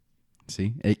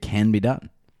 See, it can be done.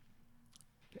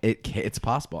 It's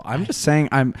possible. I'm just saying.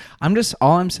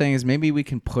 All I'm saying is maybe we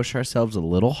can push ourselves a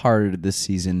little harder this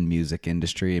season, music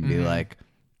industry, and be like,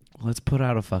 let's put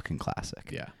out a fucking classic.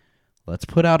 Yeah. Let's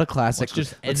put out a classic. Let's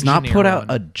just Let's not engineer put out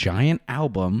one. a giant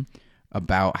album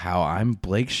about how I'm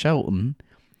Blake Shelton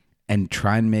and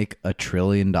try and make $1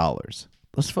 trillion.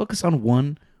 Let's focus on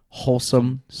one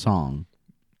wholesome song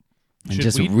and Should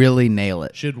just we- really nail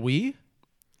it. Should we?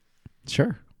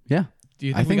 Sure. Yeah. Do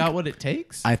you I think we think- got what it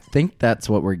takes? I think that's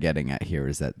what we're getting at here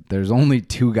is that there's only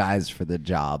 2 guys for the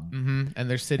job. And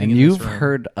they're sitting And in you've this room.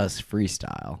 heard us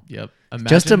freestyle. Yep.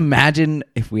 Just imagine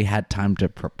if we had time to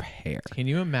prepare. Can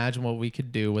you imagine what we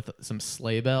could do with some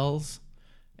sleigh bells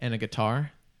and a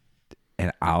guitar?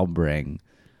 And I'll bring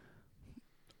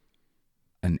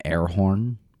an air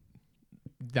horn.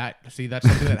 That's something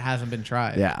that hasn't been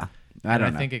tried. Yeah. I And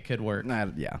don't know. I think it could work.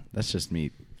 Yeah. That's just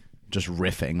me just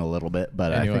riffing a little bit,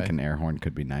 but I Anyway. think an air horn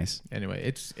could be nice. Anyway,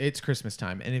 it's Christmas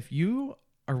time, and if you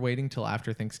are waiting till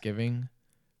after Thanksgiving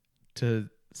to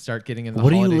start getting in the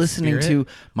What are you holiday listening spirit,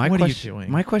 to? what are you doing?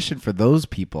 My question for those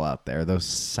people out there, those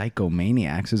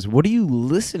psychomaniacs, is what are you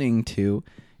listening to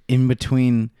in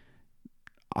between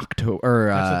October or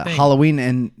That's the thing. Halloween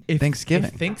and If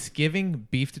Thanksgiving? Thanksgiving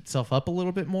beefed itself up a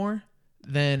little bit more,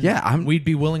 then we'd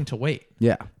be willing to wait.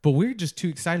 Yeah. But we're just too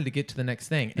excited to get to the next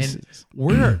thing. And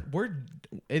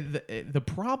the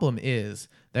problem is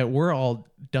that we're all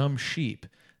dumb sheep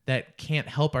that can't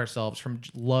help ourselves from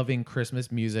loving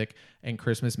Christmas music and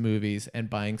Christmas movies and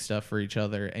buying stuff for each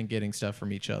other and getting stuff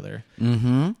from each other.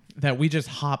 Mm-hmm. That we just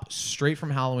hop straight from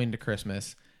Halloween to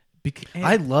Christmas.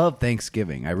 I love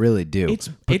Thanksgiving. I really do. It's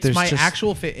my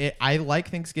actual I like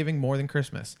Thanksgiving more than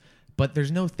Christmas. But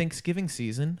there's no Thanksgiving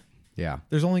season. Yeah.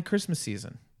 There's only Christmas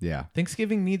season. Yeah.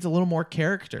 Thanksgiving needs a little more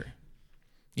character.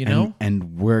 You know?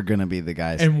 And we're going to be the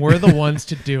guys. And we're the ones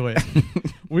to do it.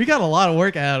 We got a lot of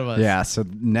work ahead of us. Yeah. So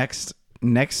next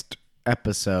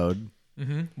episode.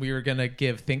 Mm-hmm. We were going to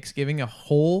give Thanksgiving a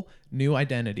whole new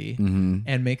identity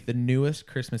and make the newest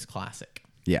Christmas classic.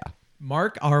 Yeah.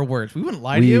 Mark our words. We wouldn't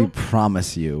lie to you. We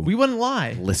promise you. We wouldn't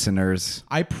lie. Listeners.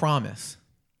 I promise.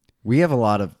 We have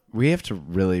to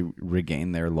really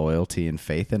regain their loyalty and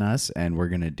faith in us, and we're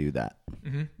going to do that.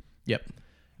 Mm-hmm. Yep.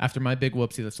 After my big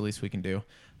whoopsie, that's the least we can do.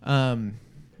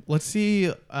 Let's see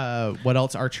what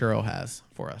else Arturo has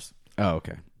for us. Oh,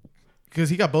 okay. Because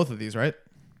he got both of these, right?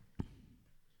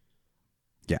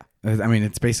 Yeah. I mean,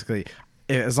 it's basically,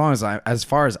 as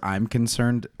far as I'm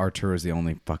concerned, Arturo is the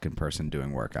only fucking person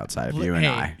doing work outside of you and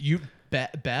I.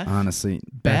 Beth? Honestly,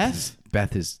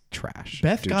 Beth is trash.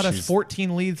 Beth got us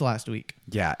 14 leads last week.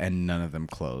 Yeah, and none of them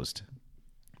closed.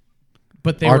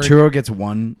 But Arturo gets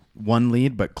one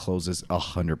lead, but closes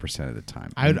 100% of the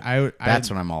time. That's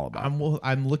what I'm all about.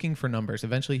 I'm looking for numbers.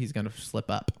 Eventually, he's going to slip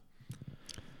up.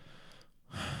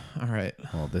 All right.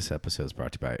 Well, this episode is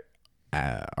brought to you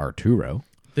by Arturo.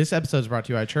 This episode is brought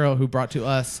to you by Arturo, who brought to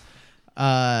us.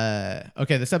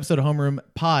 This episode of Homeroom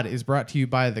Pod is brought to you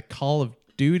by the Call of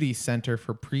Duty Center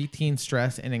for Preteen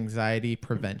Stress and Anxiety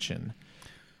Prevention.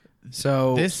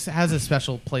 So this has a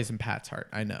special place in Pat's heart,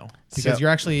 I know, because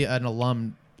you're actually an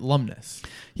alumnus.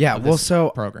 Yeah,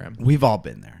 program. We've all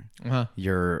been there. Uh-huh.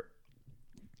 You're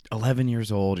 11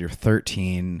 years old. You're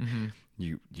 13.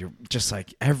 Mm-hmm. You're just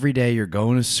like every day. You're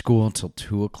going to school until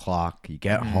 2:00. You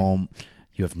get home.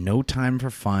 You have no time for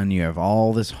fun. You have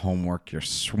all this homework. You're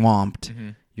swamped. Mm-hmm.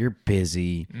 You're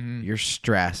busy. Mm-hmm. You're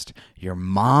stressed. Your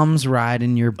mom's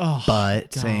riding your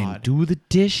butt saying, do the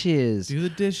dishes. Do the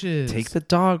dishes. Take the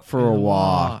dog for a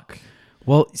walk.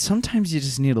 Well, sometimes you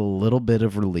just need a little bit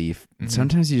of relief. Mm-hmm.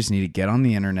 Sometimes you just need to get on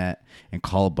the internet and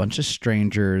call a bunch of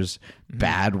strangers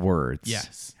bad words.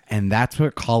 Yes. And that's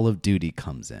where Call of Duty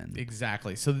comes in.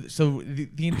 Exactly. So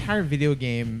the entire video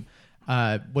game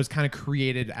was kind of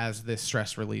created as this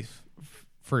stress relief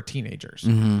for teenagers.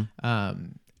 Mm-hmm.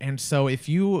 And so if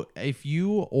you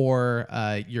or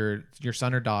your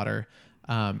son or daughter,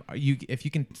 if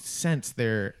you can sense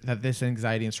that this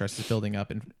anxiety and stress is building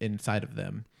up inside of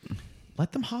them,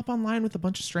 let them hop online with a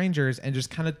bunch of strangers and just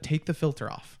kind of take the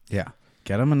filter off. Yeah.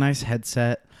 Get them a nice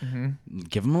headset. Mm-hmm.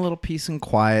 Give them a little peace and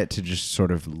quiet to just sort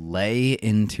of lay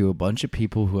into a bunch of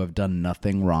people who have done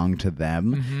nothing wrong to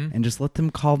them, and just let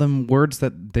them call them words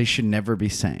that they should never be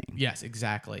saying. Yes,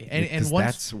 exactly. And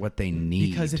that's what they need.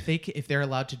 Because if they're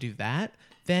allowed to do that,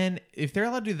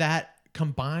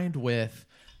 combined with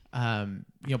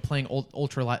playing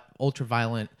ultra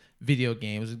violent video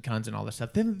games and guns and all this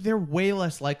stuff, then they're way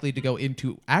less likely to go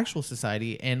into actual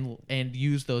society and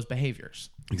use those behaviors.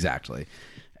 Exactly.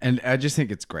 And I just think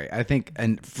it's great. I think,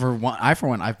 and for one,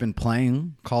 I've been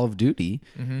playing Call of Duty,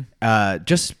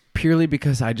 just purely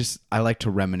because I like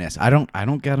to reminisce. I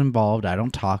don't get involved. I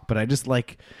don't talk, but I just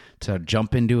like to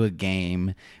jump into a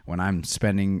game when I'm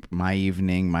spending my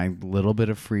evening, my little bit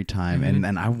of free time,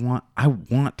 and I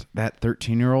want that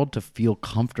 13-year-old to feel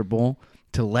comfortable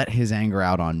to let his anger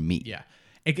out on me. Yeah.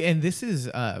 And this is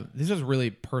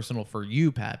really personal for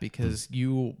you, Pat, because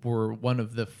you were one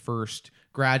of the first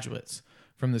graduates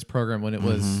from this program when it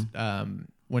was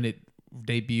when it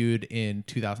debuted in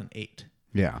 2008.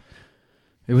 Yeah,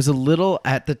 it was a little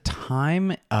at the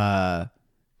time.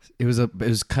 It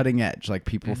was cutting edge. Like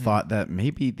people thought that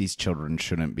maybe these children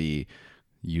shouldn't be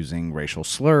using racial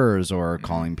slurs or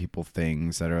calling people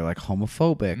things that are like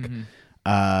homophobic.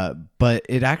 But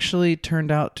it actually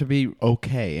turned out to be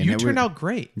okay. And you turned out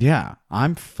great. Yeah,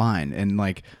 I'm fine. And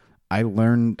like I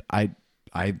learned, I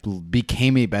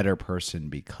became a better person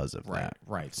because of that.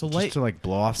 Right. So just to like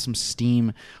blow off some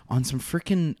steam on some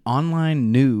freaking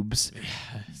online noobs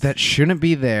that shouldn't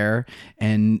be there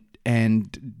and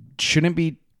shouldn't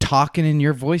be talking in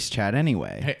your voice chat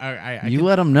anyway. Hey, you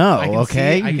let them know,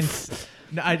 okay?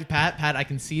 Pat, I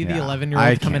can see the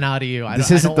 11-year-old coming out of you.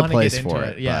 This isn't the place for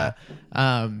it. Yeah.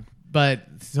 But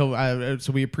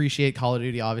so we appreciate Call of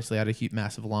Duty. Obviously, had a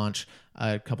massive launch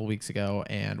a couple weeks ago,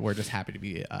 and we're just happy to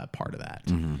be a part of that.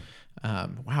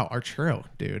 Wow, Arturo,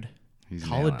 dude. He's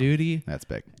Call nailing of 'em. Duty, That's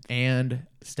big. and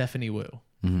Stephanie Wu.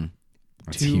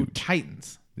 That's Two huge.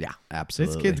 titans. Yeah, This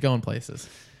absolutely. kid's going places.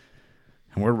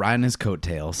 And we're riding his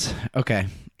coattails. Okay.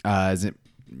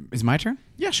 Is my turn?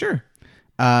 Yeah, sure.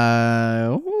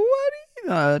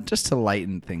 Just to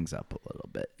lighten things up a little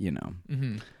bit,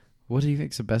 What do you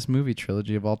think's the best movie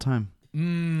trilogy of all time?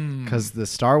 Because the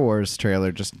Star Wars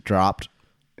trailer just dropped.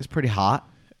 It's pretty hot.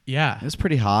 Yeah. It was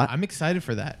pretty hot. I'm excited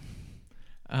for that.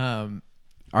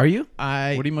 Are you? What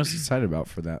are you most excited about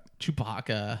for that?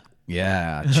 Chewbacca.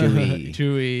 Yeah, Chewie.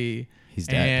 Chewie. He's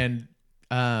dead.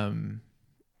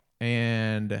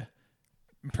 And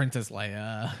Princess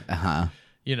Leia,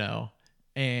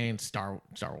 and Star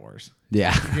Wars.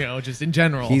 Yeah. Just in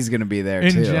general. He's going to be there,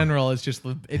 in too. general, it's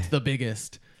the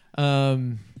biggest.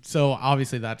 So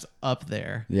obviously that's up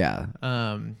there. Yeah.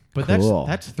 But Cool.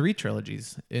 that's 3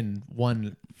 trilogies in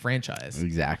one franchise.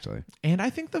 Exactly. And I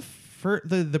think the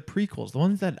prequels, the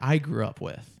ones that I grew up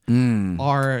with,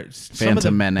 are some of the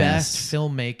Phantom Menace. best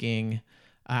filmmaking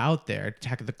out there.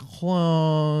 Attack of the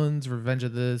Clones, Revenge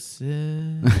of the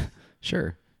Sith.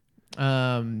 Sure.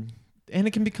 And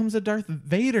it becomes a Darth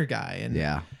Vader guy. And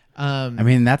Yeah.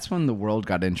 That's when the world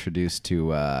got introduced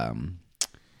to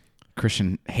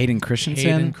Hayden Christensen.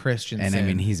 Hayden Christensen.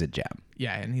 And he's a gem.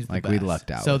 Yeah, and he's the Like, best. we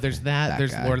lucked out So with there's that.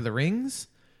 There's guy. Lord of the Rings,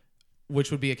 which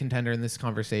would be a contender in this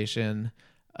conversation.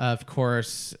 Of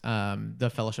course,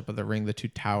 the Fellowship of the Ring, the Two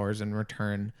Towers, and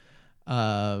Return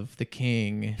of the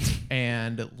King,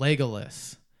 and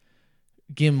Legolas,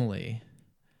 Gimli,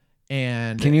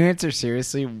 and Can you answer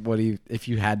seriously? If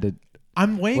you had to?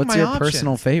 I'm weighing What's my your options.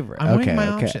 personal favorite? I'm weighing Okay, my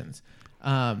okay. options.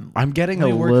 I'm getting a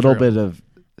let me work little through. bit of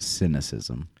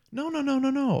cynicism.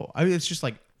 No. It's just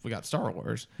like we got Star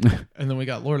Wars, and then we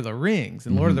got Lord of the Rings,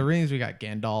 and Lord of the Rings we got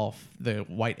Gandalf, the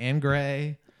White and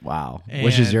Gray. Wow.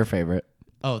 Which is And- your favorite?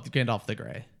 Oh, Gandalf the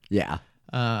Gray. Yeah.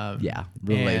 Yeah,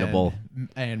 Relatable.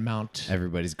 and Mount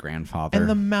Everybody's grandfather. and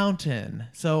the mountain.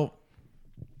 So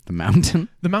The mountain?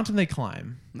 the mountain they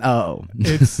climb. Oh.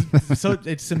 It's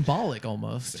it's symbolic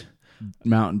almost.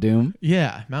 Mountain Doom?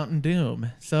 Yeah, Mountain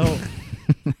Doom. So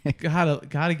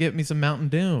gotta get me some Mountain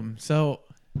Doom. So,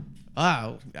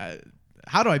 how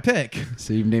do I pick?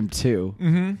 So you've named 2.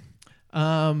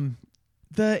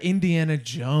 The Indiana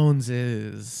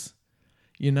Joneses.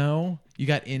 You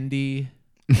got Indy.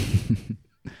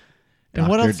 And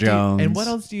what Dr. else? Jones. And what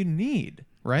else do you need?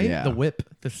 Right? Yeah. The whip,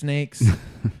 the snakes,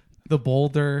 the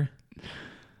boulder,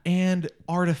 and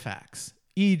artifacts.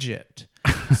 Egypt.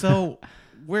 So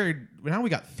now we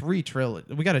got 3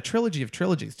 trilogies. We got a trilogy of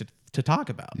trilogies to talk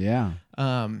about. Yeah.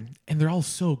 And they're all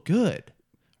so good,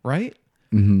 right?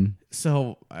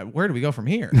 So where do we go from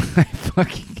here? I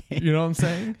fucking hate You know what I'm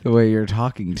saying? the way you're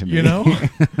talking to me. You know?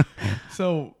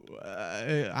 So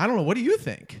I don't know. What do you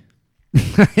think?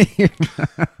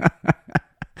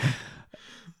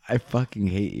 I fucking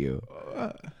hate you.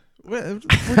 We're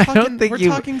don't think we're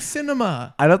talking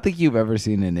cinema. I don't think you've ever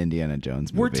seen an Indiana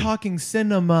Jones movie. We're talking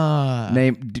cinema.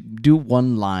 Do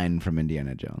one line from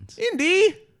Indiana Jones.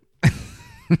 Indy.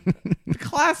 The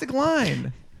classic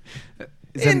line.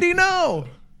 Indy, no.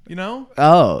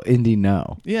 Oh, Indy,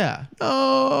 no. Yeah.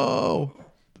 No.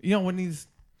 When he's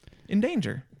in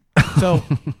danger. So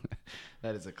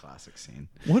That is a classic scene.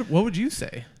 what would you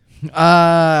say?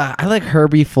 I like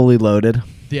Herbie Fully Loaded.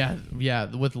 Yeah,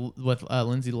 with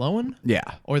Lindsay Lohan Yeah.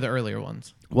 or the earlier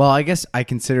ones. Well, I guess I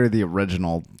consider the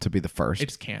original to be the first.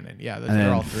 It's canon. Yeah, and they're then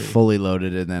all 3. Fully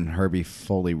Loaded, and then Herbie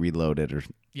Fully Reloaded, or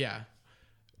Yeah.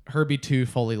 Herbie 2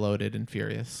 Fully Loaded and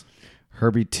Furious.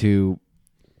 Herbie 2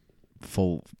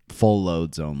 full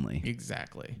loads only.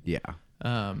 Exactly. Yeah.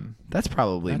 That's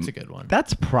probably That's a good one.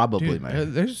 That's probably Dude, my.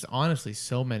 there's honestly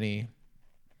so many.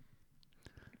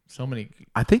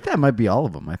 I think that might be all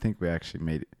of them. I think we actually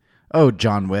made it. Oh,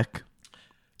 John Wick.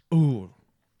 Ooh.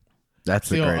 That's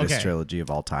the So, greatest okay. trilogy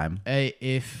of all time.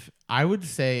 If I would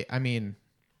say,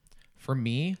 for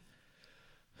me,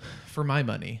 for my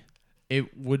money,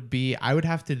 it would be, I would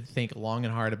have to think long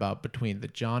and hard about between the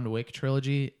John Wick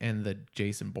trilogy and the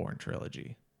Jason Bourne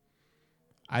trilogy.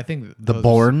 I think The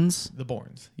Bournes? The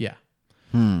Bournes, yeah.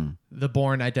 The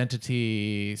Bourne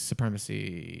identity,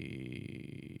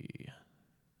 supremacy,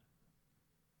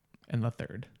 and the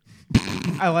third.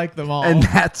 I like them all. And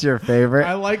that's your favorite?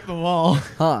 I like them all.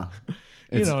 Huh.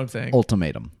 You know what I'm saying?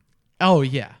 Ultimatum. Oh,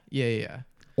 yeah. Yeah.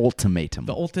 Ultimatum.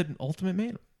 The ultimate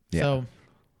man. Yeah. So,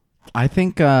 I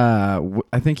think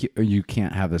you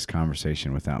can't have this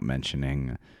conversation without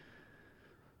mentioning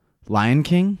Lion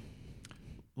King.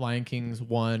 Lion King's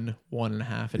 1,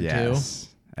 1.5, and 2. Yes.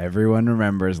 Everyone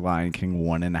remembers Lion King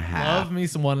 1.5. Love me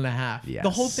some 1.5. Yes. The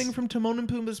whole thing from Timon and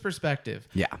Pumbaa's perspective.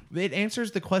 Yeah. It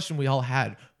answers the question we all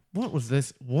had. what was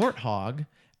this warthog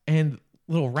and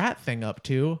little rat thing up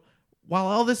to while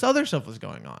all this other stuff was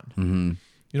going on? Mm-hmm.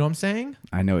 You know what I'm saying?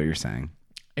 I know what you're saying,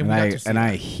 And and we got to see I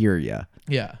that. hear you.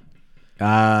 Yeah.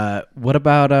 What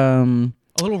about A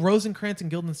little Rosencrantz and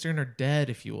Guildenstern are dead,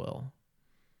 if you will.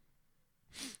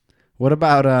 What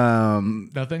about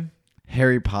Nothing?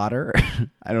 Harry Potter?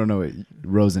 I don't know what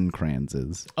Rosencrantz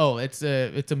is. Oh, it's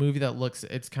a movie that looks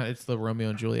it's the Romeo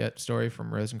and Juliet story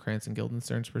from Rosencrantz and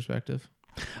Guildenstern's perspective.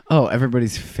 Oh,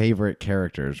 everybody's favorite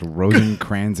characters,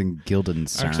 Rosencrantz and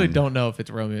Guildenstern. I actually don't know if it's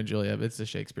Romeo and Juliet, but it's a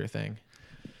Shakespeare thing.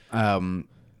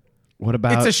 What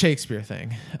about It's a Shakespeare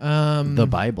thing. the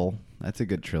Bible? That's a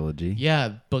good trilogy.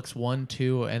 Yeah, books 1,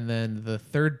 2, and then the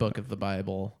third book of the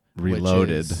Bible, Reloaded.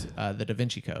 which is, the Da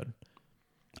Vinci Code.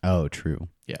 Oh, true.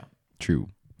 Yeah. True.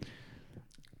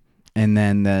 And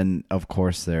then of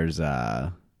course there's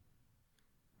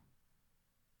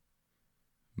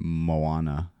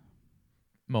Moana.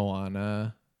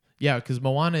 Yeah, because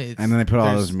Moana is... And then they put all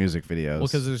there's- those music videos. Well,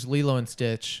 because there's Lilo and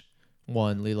Stitch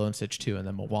 1, Lilo and Stitch 2, and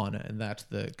then Moana, and that's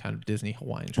the kind of Disney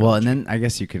Hawaiian trilogy. Well, and then I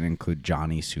guess you can include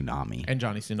Johnny Tsunami. And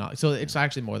Johnny Tsunami. So it's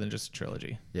actually more than just a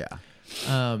trilogy. Yeah.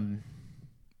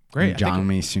 Great. And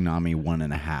Johnny Tsunami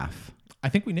 1.5. I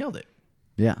think we nailed it.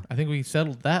 Yeah. I think we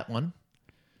settled that one.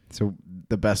 So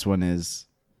the best one is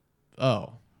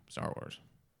Oh, Star Wars.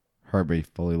 Herbie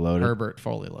Fully Loaded. Herbert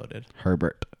fully loaded.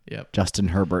 Herbert. Yep. Justin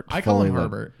Herbert. I call fully him loaded.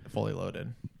 Herbert fully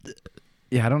loaded.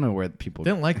 Yeah, I don't know where people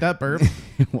Didn't like that burp.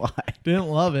 why. Didn't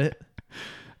love it.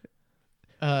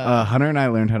 Hunter and I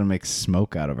learned how to make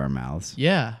smoke out of our mouths.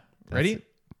 Yeah. Ready?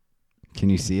 Can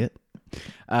you see it?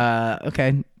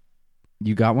 Okay.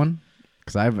 You got one?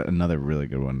 Because I have another really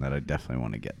good one that I definitely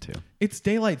want to get to. It's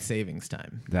daylight savings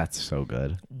time. That's so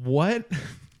good. What?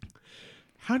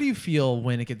 How do you feel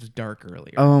when it gets dark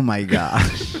earlier? Oh my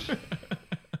gosh.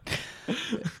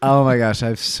 Oh my gosh, I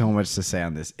have so much to say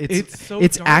on this. It's so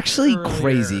it's dark actually earlier.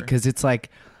 crazy because it's like,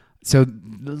 so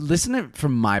listen to it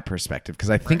from my perspective because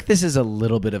I think this is a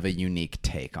little bit of a unique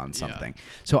take on something.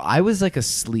 So I was like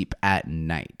asleep at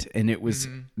night and it was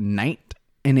night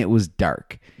and it was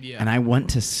dark and I went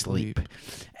to sleep.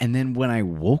 And then when I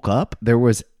woke up, there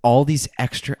was all these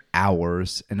extra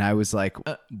hours and I was like,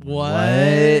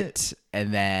 what?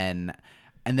 And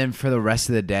then for the rest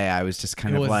of the day, I was just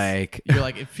kind of like, you're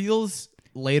like, it feels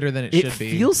later than it it should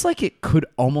be. feels like it could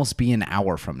almost be an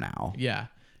hour from now. Yeah.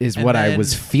 Is And what I then-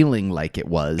 was feeling like it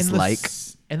was. and Like,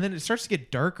 and then it starts to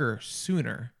get darker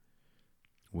sooner.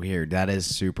 weird. That is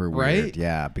super weird. Right?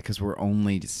 Yeah, because we're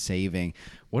only saving.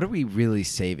 What are we really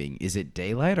saving? Is it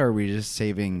daylight or are we just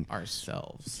saving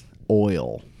Ourselves.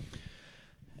 oil?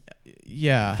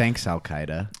 Yeah. Thanks, Al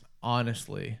Qaeda.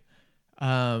 Honestly.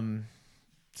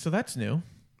 So that's new.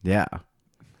 Yeah.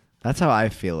 That's how I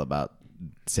feel about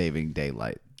saving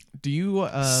daylight. Do you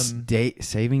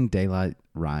Saving daylight,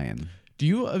 Ryan. do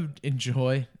you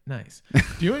enjoy nice?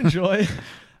 Do you enjoy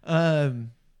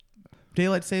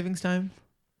daylight savings time,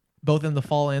 both in the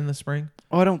fall and the spring?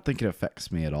 Oh, I don't think it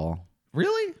affects me at all.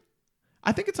 Really?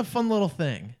 I think it's a fun little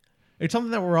thing. It's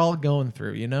something that we're all going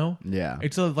through, you know? Yeah.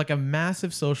 It's like a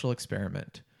massive social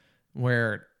experiment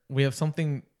where we have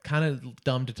something kind of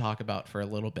dumb to talk about for a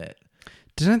little bit.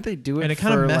 Didn't they do it? And it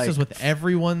kind of for, messes like, with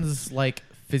everyone's like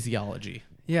physiology.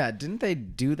 Yeah, didn't they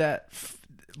do that?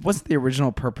 Wasn't the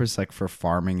original purpose like for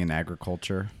farming and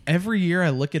agriculture? Every year I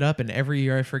look it up and every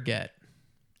year I forget.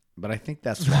 But I think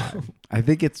that's why. I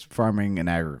think it's farming and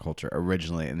agriculture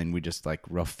originally, and then we just like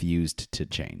refused to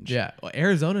change. Yeah. Well,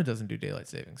 Arizona doesn't do daylight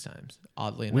savings times,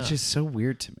 oddly enough. Which is so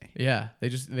weird to me. Yeah, they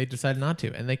decided not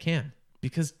to, and they can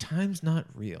because time's not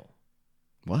real.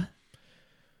 What?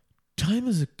 Time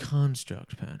is a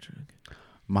construct, Patrick.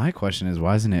 My question is,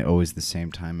 why isn't it always the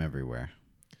same time everywhere?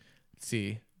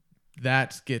 See,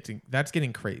 that's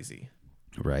getting crazy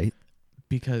Right?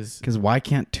 because Because why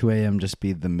can't 2 a.m. just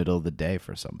be the middle of the day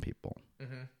for some people?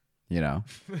 You know?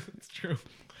 it's true.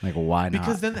 Like, why not?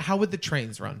 Because then, how would the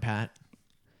trains run, Pat?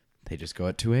 they just go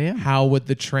at 2 a.m. How would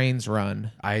the trains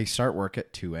run? I start work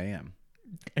at 2 a.m.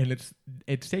 And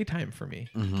it's daytime for me.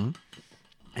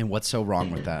 And what's so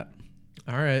wrong with that?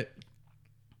 All right.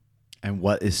 And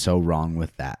what is so wrong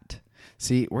with that?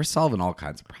 See, we're solving all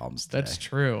kinds of problems today. That's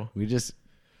true. We just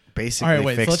All basically right,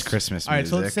 wait. So fixed let's, Christmas all right,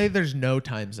 music. so let's say there's no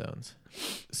time zones.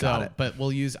 Got it. But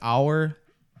we'll use our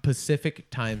Pacific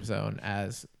time zone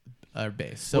as our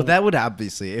base. So well, that would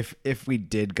obviously, if we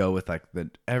did go with like the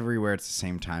everywhere it's the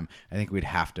same time, I think we'd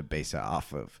have to base it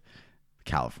off of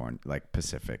California, like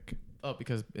Pacific.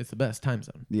 because it's the best time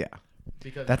zone. Yeah.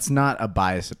 Because That's not a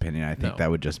biased opinion. I think No.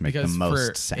 that would just make the Because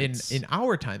most sense. In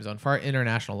our time zone, for our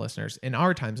international listeners, in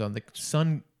our time zone, the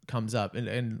sun comes up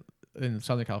and in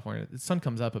Southern California, the sun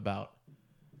comes up about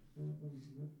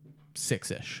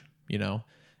 6-ish, you know,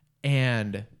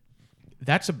 and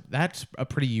that's a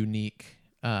pretty unique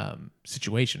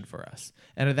situation for us,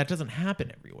 and that doesn't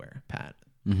happen everywhere, Pat.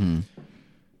 Mm-hmm.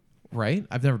 Right?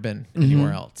 I've never been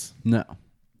anywhere else. No,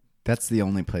 that's the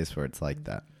only place where it's like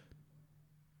that.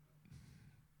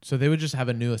 So they would just have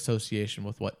a new association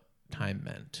with what time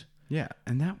meant. Yeah,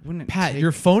 and that wouldn't. Pat, take,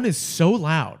 your phone is so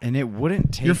loud. and it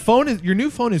wouldn't take Your new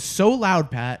phone is so loud,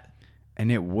 Pat.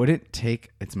 And it wouldn't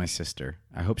take. It's my sister.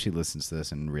 I hope she listens to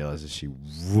this and realizes she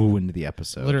ruined the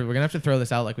episode. Literally, we're gonna have to throw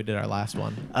this out like we did our last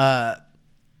one.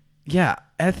 Yeah,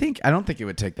 I don't think it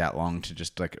would take that long to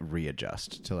just like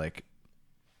readjust to like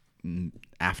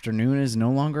afternoon is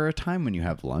no longer a time when you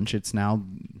have lunch. It's now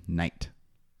night.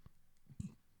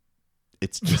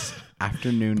 It's just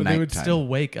afternoon. But nighttime. they would still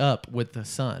wake up with the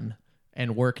sun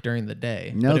and work during the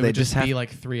day. No, but it they would just be like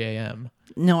 3 a.m.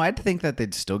 No, I'd think that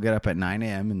they'd still get up at 9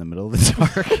 a.m. in the middle of the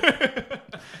dark.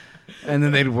 And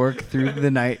then they'd work through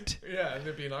the night. Yeah, and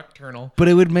it'd be nocturnal. But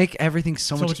it would make everything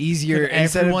so much easier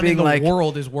instead of everyone being in the like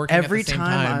world is working every at the same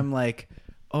time I'm like,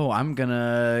 oh, I'm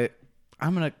gonna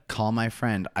call my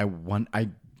friend.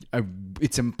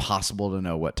 It's impossible to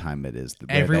know what time it is.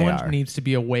 Everyone needs to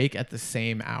be awake at the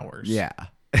same hours. Yeah.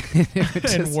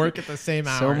 And work at the same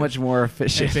hours. So much more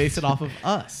efficient. And base it off of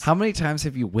us. How many times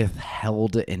have you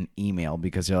withheld an email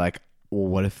because you're like, well,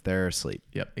 what if they're asleep?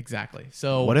 Yep, exactly.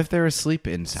 So what if they're asleep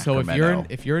in Sacramento? So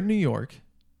if you're in New York,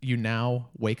 you now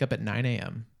wake up at 9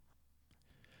 a.m.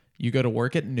 You go to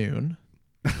work at noon.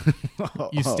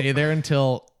 You stay there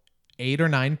until 8 or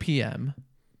 9 p.m.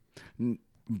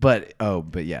 But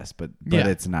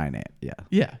it's 9 a.m. Yeah.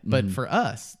 Yeah, but for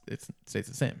us, it stays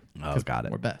the same. Oh, got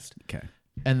it. We're best. Okay.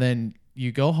 And then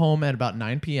you go home at about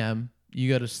 9 p.m. You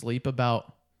go to sleep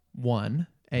about 1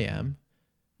 a.m.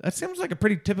 That seems like a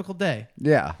pretty typical day.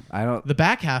 Yeah, The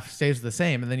back half stays the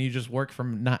same, and then you just work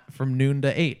from noon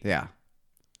to 8. Yeah.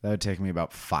 That would take me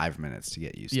about 5 minutes to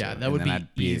get used to. Yeah, that would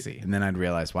be easy. And then I'd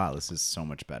realize, wow, this is so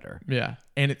much better. Yeah,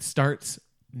 and it starts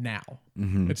now.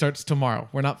 Mm-hmm. It starts tomorrow.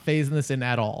 We're not phasing this in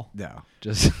at all. No,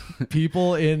 just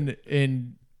people in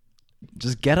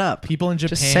just get up. People in Japan,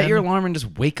 just set your alarm and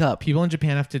just wake up. People in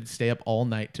Japan have to stay up all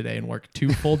night today and work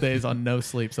 2 full days on no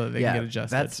sleep so that they can get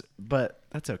adjusted.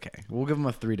 That's okay. We'll give them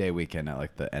a 3-day weekend at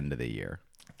like the end of the year.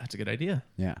 That's a good idea.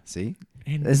 Yeah. See,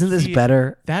 and isn't this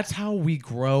better? That's how we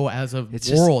grow as a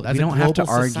It's world. Just, as we a don't have to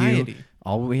global argue. Society.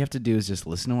 All we have to do is just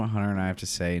listen to what Hunter and I have to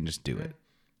say and just do it.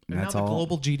 And that's now the all.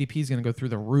 global GDP is going to go through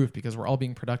the roof because we're all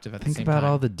being productive at the same time. Think about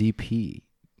all the DP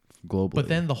globally. But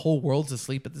then the whole world's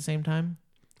asleep at the same time.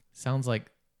 Sounds like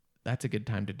that's a good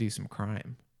time to do some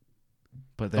crime.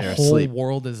 But The they're whole asleep.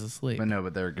 world is asleep.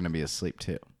 But they're going to be asleep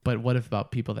too. But what if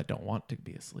about people that don't want to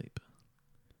be asleep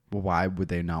Well, why would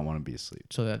they not want to be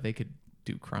asleep? so that they could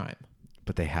do crime?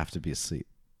 But they have to be asleep.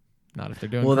 Not if they're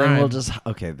doing Well, crime. then we'll just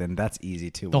then that's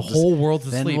easy too. The whole world's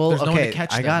asleep. There's no one to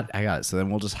catch them. I got it. So then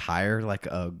we'll just hire like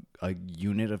a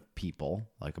unit of people,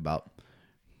 like about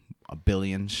 1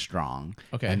 billion strong.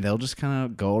 Okay. And they'll just kind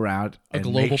of go around and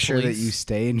global make sure police. that you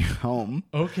stay in your home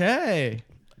Okay.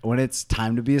 when it's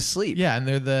time to be asleep. Yeah, and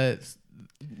they're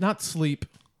not sleep.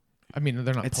 I mean,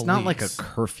 they're not. It's police. not like a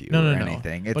curfew No. or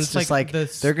anything. But It's it's just like like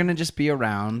the they're gonna just be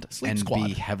around sleep and squad.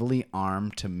 be heavily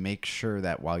armed to make sure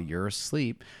that while you're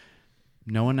asleep,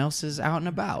 no one else is out and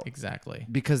about. Exactly.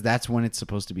 Because that's when it's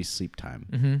supposed to be sleep time.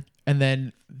 Mm-hmm. And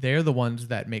then they're the ones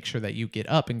that make sure that you get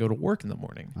up and go to work in the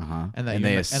morning, and that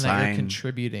they you're assign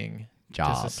contributing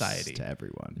jobs to society to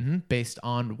everyone. Mm-hmm. Based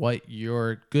on what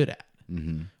you're good at,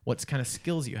 Mm-hmm. what kind of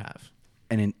skills you have.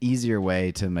 And an easier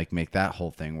way to make that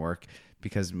whole thing work,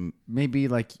 because maybe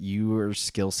like your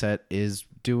skill set is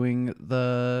doing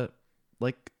the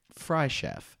like fry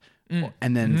chef,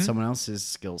 and then someone else's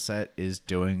skill set is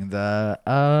doing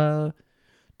the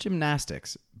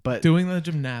gymnastics. But Doing the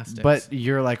gymnastics. But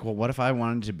you're like, well, what if I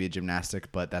wanted to be a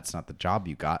gymnastic, but that's not the job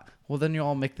you got? Well, then you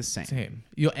all make the same. Same.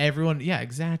 Yeah,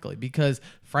 exactly. Because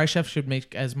fry chef should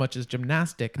make as much as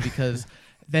gymnastic because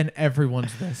then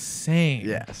everyone's the same.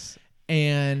 Yes.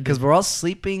 And Because we're all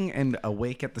sleeping and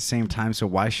awake at the same time, so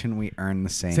why shouldn't we earn the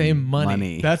same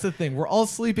money? That's the thing. We're all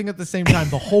sleeping at the same time.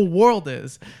 The whole world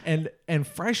is, and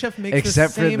Fry Chef makes the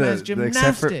same as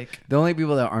gymnastic. The only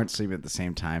people that aren't sleeping at the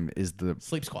same time is the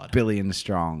Sleep squad. billion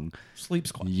strong Sleep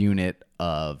squad. unit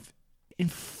of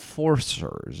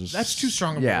enforcers. That's too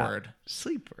strong of a word.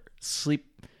 Sleep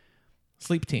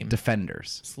Team.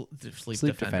 defenders.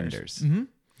 Sleep defenders. Mm-hmm.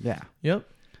 Yeah. Yep.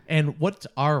 And what's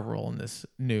our role in this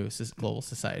new global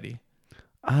society?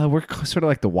 We're sort of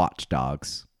like the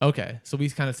watchdogs. Okay, so we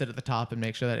kind of sit at the top and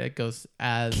make sure that it goes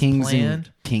as Kings planned.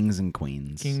 and kings and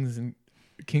queens. Kings and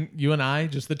you and I,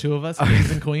 just the two of us,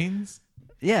 kings and queens.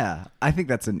 Yeah, I think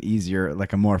that's an easier,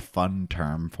 like a more fun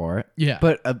term for it. Yeah.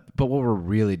 But what we're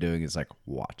really doing is like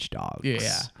watchdogs.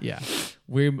 Yeah.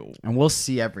 And we'll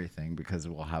see everything because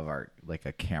we'll have our like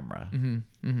a camera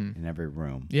in every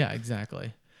room. Yeah,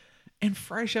 exactly. And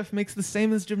Fry Chef makes the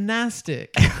same as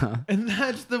Gymnastic, and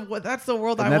that's the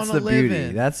world I want to live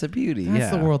in. That's the beauty.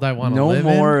 That's the world I want to no live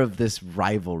in. No more of this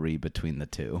rivalry between the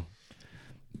two.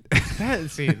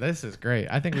 This is great.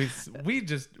 I think we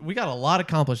got a lot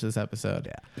accomplished this episode.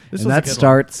 Yeah, this and that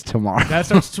starts tomorrow. That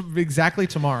starts exactly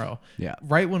tomorrow. Yeah,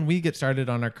 right when we get started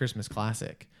on our Christmas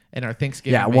classic and our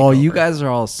Thanksgiving. Yeah, while you guys are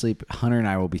all asleep, Hunter and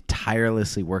I will be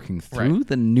tirelessly working through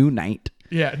the new night.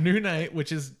 Yeah, new night,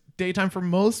 which is daytime for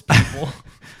most people.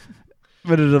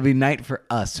 But it'll be night for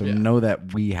us, so know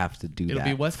that we have to do that. It'll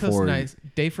be West Coast night,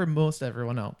 day for most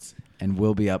everyone else. And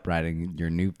we'll be up writing your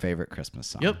new favorite Christmas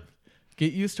song. Yep.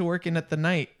 Get used to working at the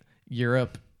night,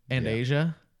 Europe and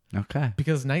Asia. Okay.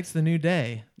 Because night's the new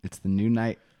day. It's the new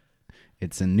night.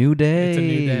 It's a new day. It's a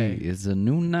new day. It's a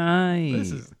new night.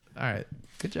 This is all right.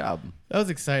 Good job. That was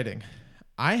exciting.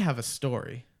 I have a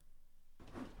story.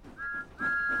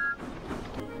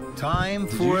 Time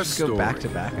Did for you a just story. go back to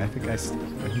back? I think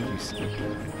you skipped.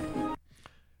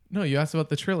 No, you asked about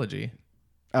the trilogy,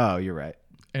 Oh, you're right.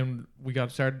 and we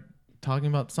got started talking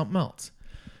about something else.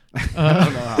 I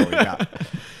don't know how we got.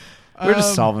 We're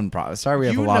just solving problems. Sorry, we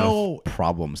have a lot of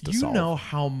problems to solve. You know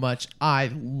how much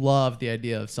I love the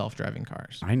idea of self-driving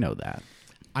cars. I know that.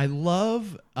 I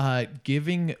love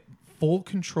giving full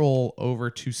control over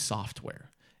to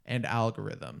software and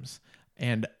algorithms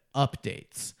and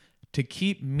updates to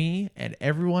keep me and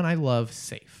everyone I love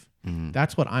safe. Mm-hmm.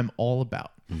 That's what I'm all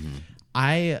about. Mm-hmm.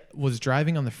 I was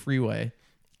driving on the freeway,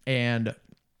 and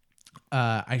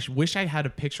I wish I had a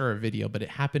picture or a video, but it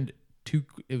happened too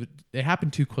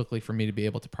quickly for me to be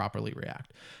able to properly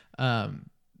react.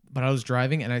 But I was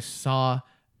driving, and I saw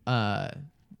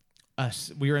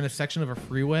we were in a section of a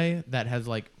freeway that has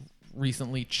like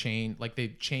recently changed, like they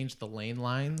changed the lane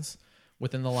lines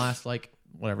within the last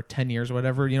 10 years or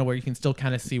whatever, where you can still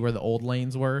kind of see where the old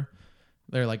lanes were.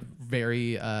 They're like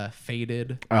very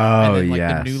faded. Oh, and then,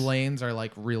 yes. The new lanes are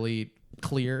like really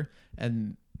clear,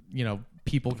 and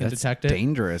people can That's detect it.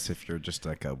 dangerous if you're just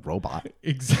like a robot.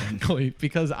 Exactly,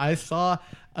 because I saw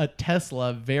a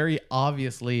Tesla very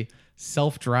obviously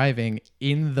self-driving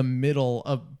in the middle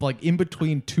of in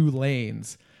between two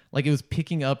lanes. Like it was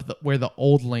picking up where the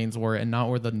old lanes were and not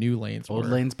where the new lanes were. Old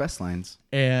lanes, best lanes.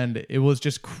 And it was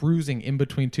just cruising in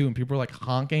between two, and people were like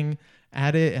honking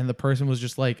at it, and the person was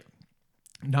just like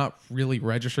not really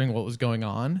registering what was going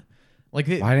on. Why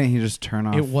didn't you just turn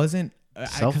off? It wasn't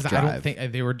because I don't self-drive?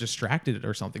 think they were distracted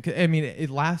or something. I mean,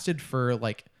 it lasted for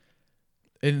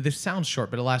and this sounds short,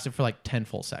 but it lasted for 10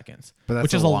 full seconds, But that's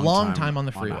which is a a long long time time on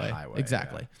the on a freeway. highway,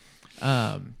 Exactly.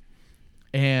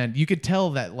 And you could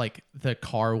tell that the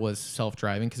car was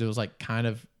self-driving because it was kind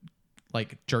of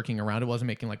jerking around. It wasn't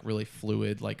making really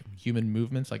fluid human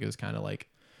movements. It was kind of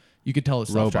you could tell it was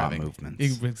Robot self-driving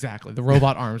movements. Exactly. The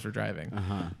robot arms were driving.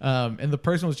 Uh-huh. And the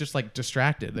person was just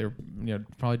distracted. They were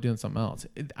probably doing something else.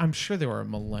 I'm sure they were a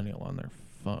millennial on their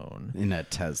phone. In a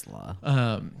Tesla.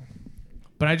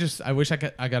 But I wish I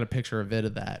got a picture of it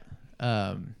of that.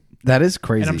 That is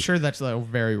crazy. And I'm sure that's a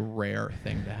very rare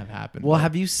thing to have happened. Well,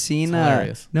 have you seen?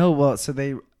 Hilarious. No. Well, so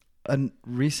they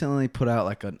recently put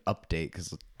out an update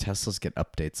because Teslas get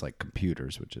updates like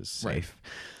computers, which is safe.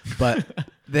 Right. But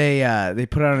they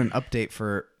put out an update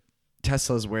for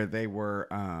Teslas where they were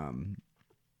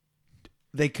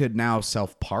they could now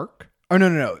self park. Oh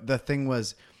no. The thing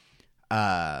was,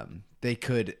 they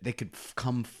could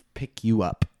come pick you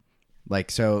up.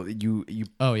 So you.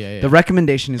 Oh yeah. The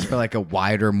recommendation is for a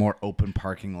wider, more open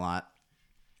parking lot.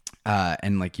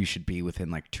 And you should be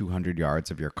within 200 yards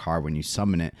of your car when you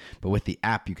summon it. But with the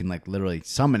app, you can literally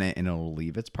summon it and it'll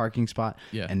leave its parking spot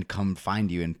and come find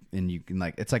you. And you can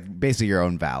it's basically your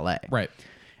own valet. Right.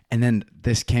 And then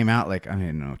this came out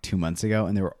 2 months ago.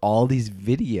 And there were all these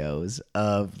videos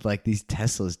of these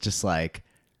Teslas just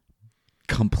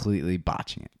completely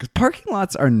botching it. Because parking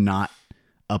lots are not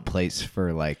a place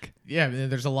for yeah,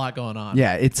 there's a lot going on.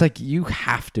 Yeah, it's you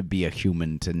have to be a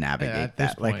human to navigate at that.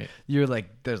 this point. You're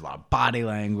there's a lot of body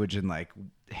language and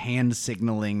hand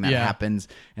signaling that happens,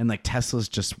 and Teslas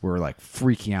just were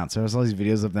freaking out. So there's all these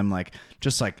videos of them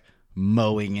just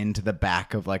mowing into the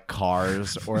back of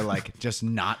cars or just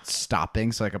not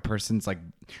stopping. So a person's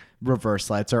reverse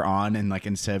lights are on, and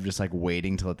instead of just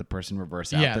waiting to let the person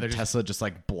reverse out, the Tesla just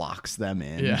blocks them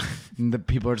in. Yeah. And the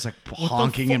people are just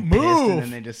honking and pissed, and then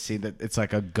they just see that it's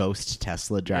a ghost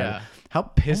Tesla driver. Yeah. How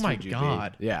pissed Oh my would you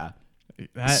God. be? Yeah.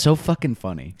 It's so fucking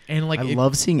funny. And like, I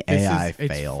love seeing AI it's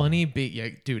fail. funny, yeah,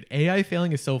 dude. AI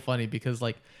failing is so funny because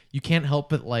like you can't help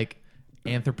but like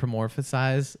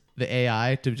anthropomorphize the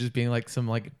AI to just being like some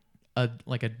like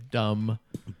a dumb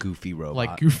Goofy robot.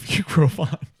 like goofy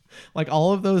robot. Like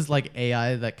all of those like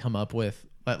AI that come up with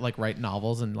that like write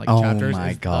novels and like chapters. Oh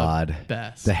my is god, the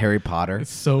best. the Harry Potter.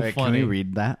 It's so Wait, funny. Can we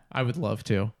read that? I would love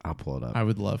to. I'll pull it up. I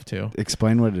would love to.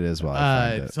 Explain what it is while I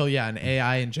find it. So yeah, an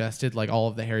AI ingested like all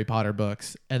of the Harry Potter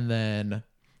books and then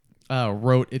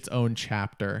wrote its own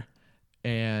chapter,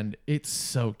 and it's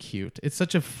so cute. It's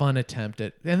such a fun attempt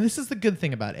at, and this is the good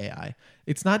thing about AI.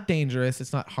 It's not dangerous.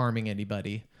 It's not harming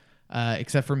anybody,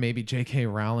 except for maybe J.K.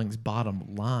 Rowling's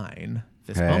bottom line.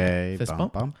 Fist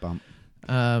bump. Bump, bump.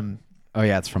 Oh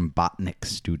yeah, it's from Botnik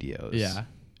Studios. Yeah,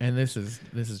 and this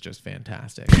is just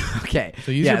fantastic. Okay.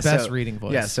 So use your best reading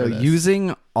voice. Yeah. So for this.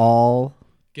 using all.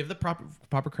 Give the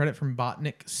proper credit from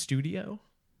Botnik Studio.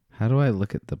 How do I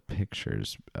look at the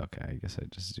pictures? Okay, I guess I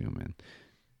just zoom in.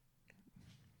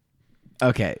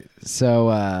 Okay,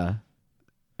 so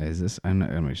is this? I'm not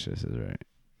gonna make sure this is right.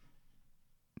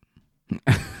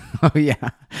 Oh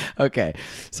yeah. Okay.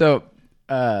 So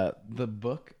the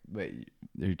book. Wait,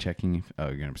 are you checking? Oh,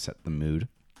 you're gonna set the mood.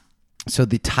 So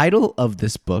the title of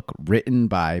this book, written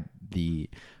by the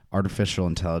artificial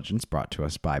intelligence brought to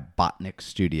us by Botnik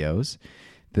Studios,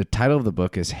 the title of the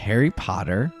book is Harry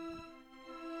Potter.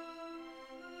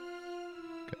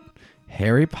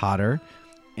 Harry Potter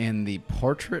and the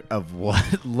portrait of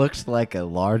what looked like a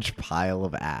large pile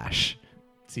of ash.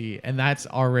 See, and that's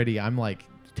already, I'm like,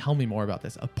 tell me more about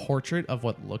this. A portrait of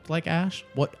what looked like ash?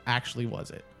 What actually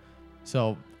was it?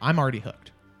 So I'm already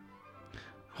hooked.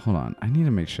 Hold on. I need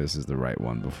to make sure this is the right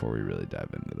one before we really dive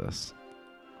into this.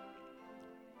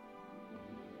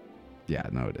 Yeah,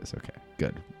 no, it is. Okay,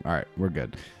 good. All right, we're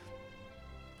good.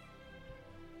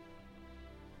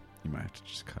 You might have to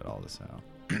just cut all this out.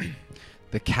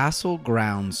 The castle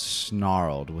grounds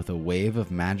snarled with a wave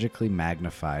of magically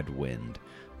magnified wind.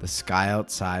 The sky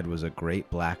outside was a great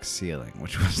black ceiling,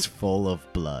 which was full of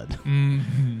blood.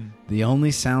 Mm-hmm. The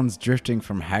only sounds drifting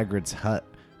from Hagrid's hut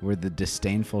were the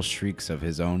disdainful shrieks of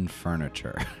his own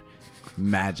furniture.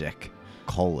 Magic, :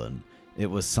 it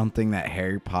was something that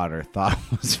Harry Potter thought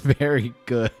was very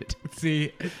good.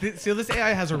 See, this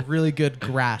AI has a really good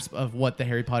grasp of what the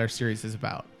Harry Potter series is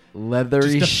about.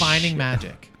 Leathery Just defining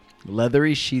magic.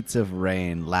 Leathery sheets of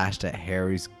rain lashed at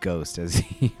Harry's ghost as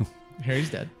Harry's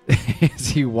dead. as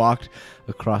he walked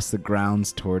across the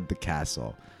grounds toward the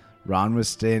castle. Ron was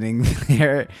standing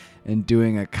there and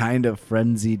doing a kind of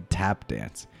frenzied tap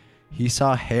dance. He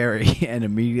saw Harry and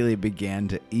immediately began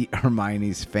to eat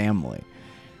Hermione's family.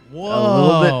 Whoa. A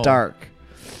little bit dark.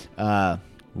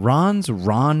 Ron's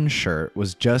Ron shirt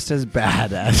was just as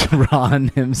bad as Ron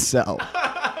himself.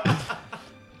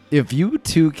 If you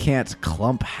two can't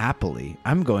clump happily,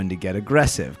 I'm going to get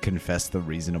aggressive, confessed the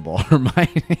reasonable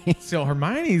Hermione. So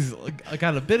Hermione's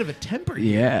got a bit of a temper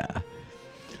here. Yeah.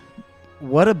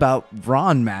 What about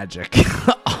Ron magic?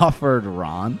 Offered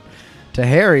Ron. To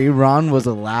Harry, Ron was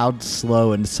a loud,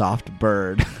 slow, and soft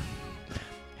bird.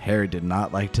 Harry did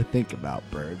not like to think about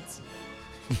birds.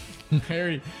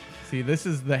 Harry, see, this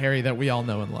is the Harry that we all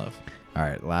know and love. All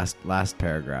right, last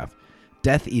paragraph.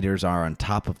 Death Eaters are on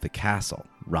top of the castle,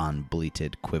 Ron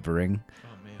bleated, quivering. Oh,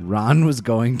 man. Ron was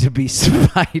going to be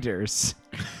spiders.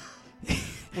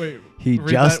 Wait, read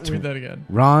that again.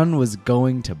 Ron was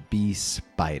going to be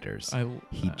spiders.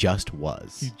 He just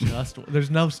was.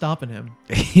 There's no stopping him.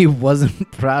 He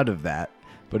wasn't proud of that,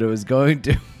 but it was going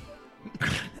to.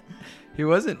 He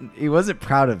wasn't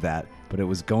proud of that, but it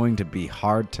was going to be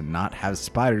hard to not have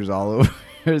spiders all over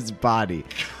his body.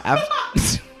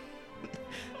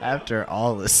 After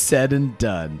all is said and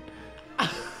done,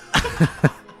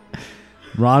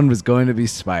 Ron was going to be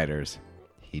spiders.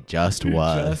 He just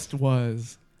was. Just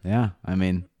was. Yeah, I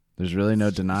mean, there's really no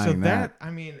denying that.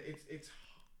 I mean,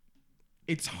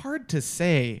 it's hard to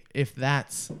say if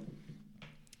that's.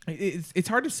 It's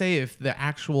hard to say if the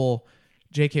actual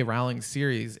J.K. Rowling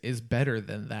series is better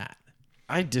than that.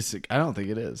 I disagree. I don't think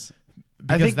it is.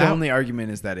 Because I think the only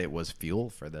argument is that it was fuel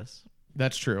for this.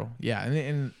 That's true. Yeah,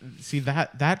 and see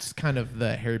that's kind of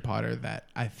the Harry Potter that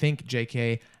I think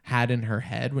J.K. had in her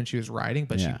head when she was writing,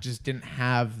 but she just didn't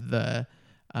have the.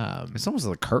 It's almost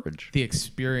like courage, the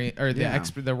experience, or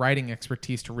the writing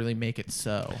expertise to really make it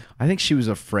so. I think she was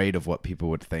afraid of what people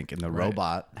would think, and the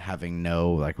robot having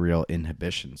no like real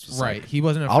inhibitions. Was right, like, he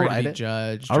wasn't afraid to be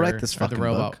judged. I'll write this fucking the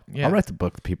robot. book. Yeah. I'll write the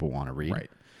book that people want to read.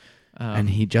 Right, and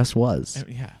he just was.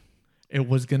 Yeah, it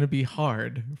was gonna be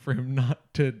hard for him not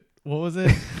to. What was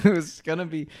it? It was gonna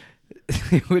be.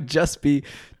 it would just be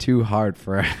too hard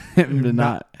for him to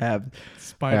not have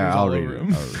Spiders I'll all read over it.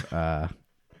 him.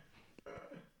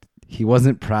 He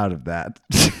wasn't proud of that.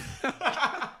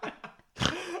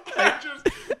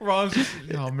 Ron's just,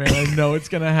 oh man, I know it's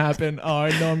gonna happen. Oh,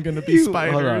 I know I'm gonna be Hold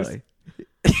spiders. on.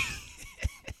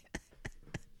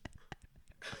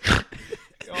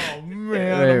 Oh man,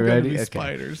 Wait, I'm gonna ready? be Okay.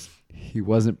 spiders. He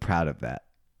wasn't proud of that.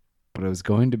 But it was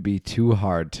going to be too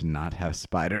hard to not have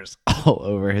spiders all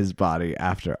over his body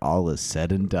after all is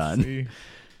said and done. See,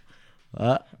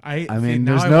 I see, mean,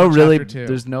 now there's I no want really, chapter 2.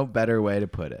 there's no better way to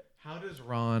put it. How does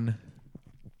Ron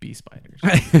be spiders?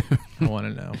 I want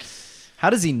to know. How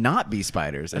does he not be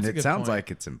spiders? That's a And it good sounds point. like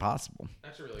it's impossible.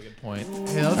 That's a really good point.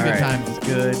 Hey, that was a All good right. time.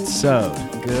 Good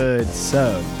sewed. Good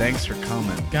sewed. Thanks for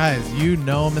coming. Guys, you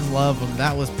know him and love him.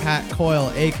 That was Pat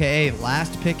Coyle, a.k.a.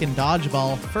 last pick in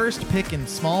dodgeball, first pick in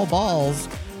small balls,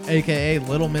 a.k.a.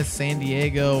 Little Miss San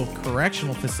Diego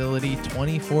Correctional Facility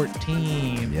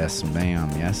 2014. Yes, ma'am.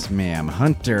 Yes, ma'am.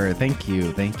 Hunter, thank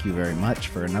you. Thank you very much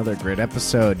for another great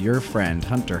episode. Your friend,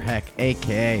 Hunter Heck,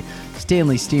 a.k.a.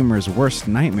 Stanley Steamer's worst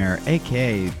nightmare,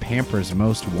 a.k.a. Pamper's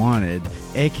most wanted,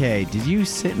 a.k.a. Did you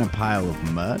sit in a pile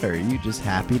of mud, or are you just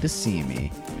happy to see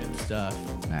me? Good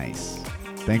stuff. Nice.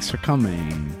 Thanks for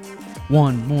coming.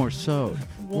 One more sewed.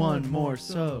 One more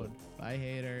sewed. Bye,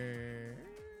 haters.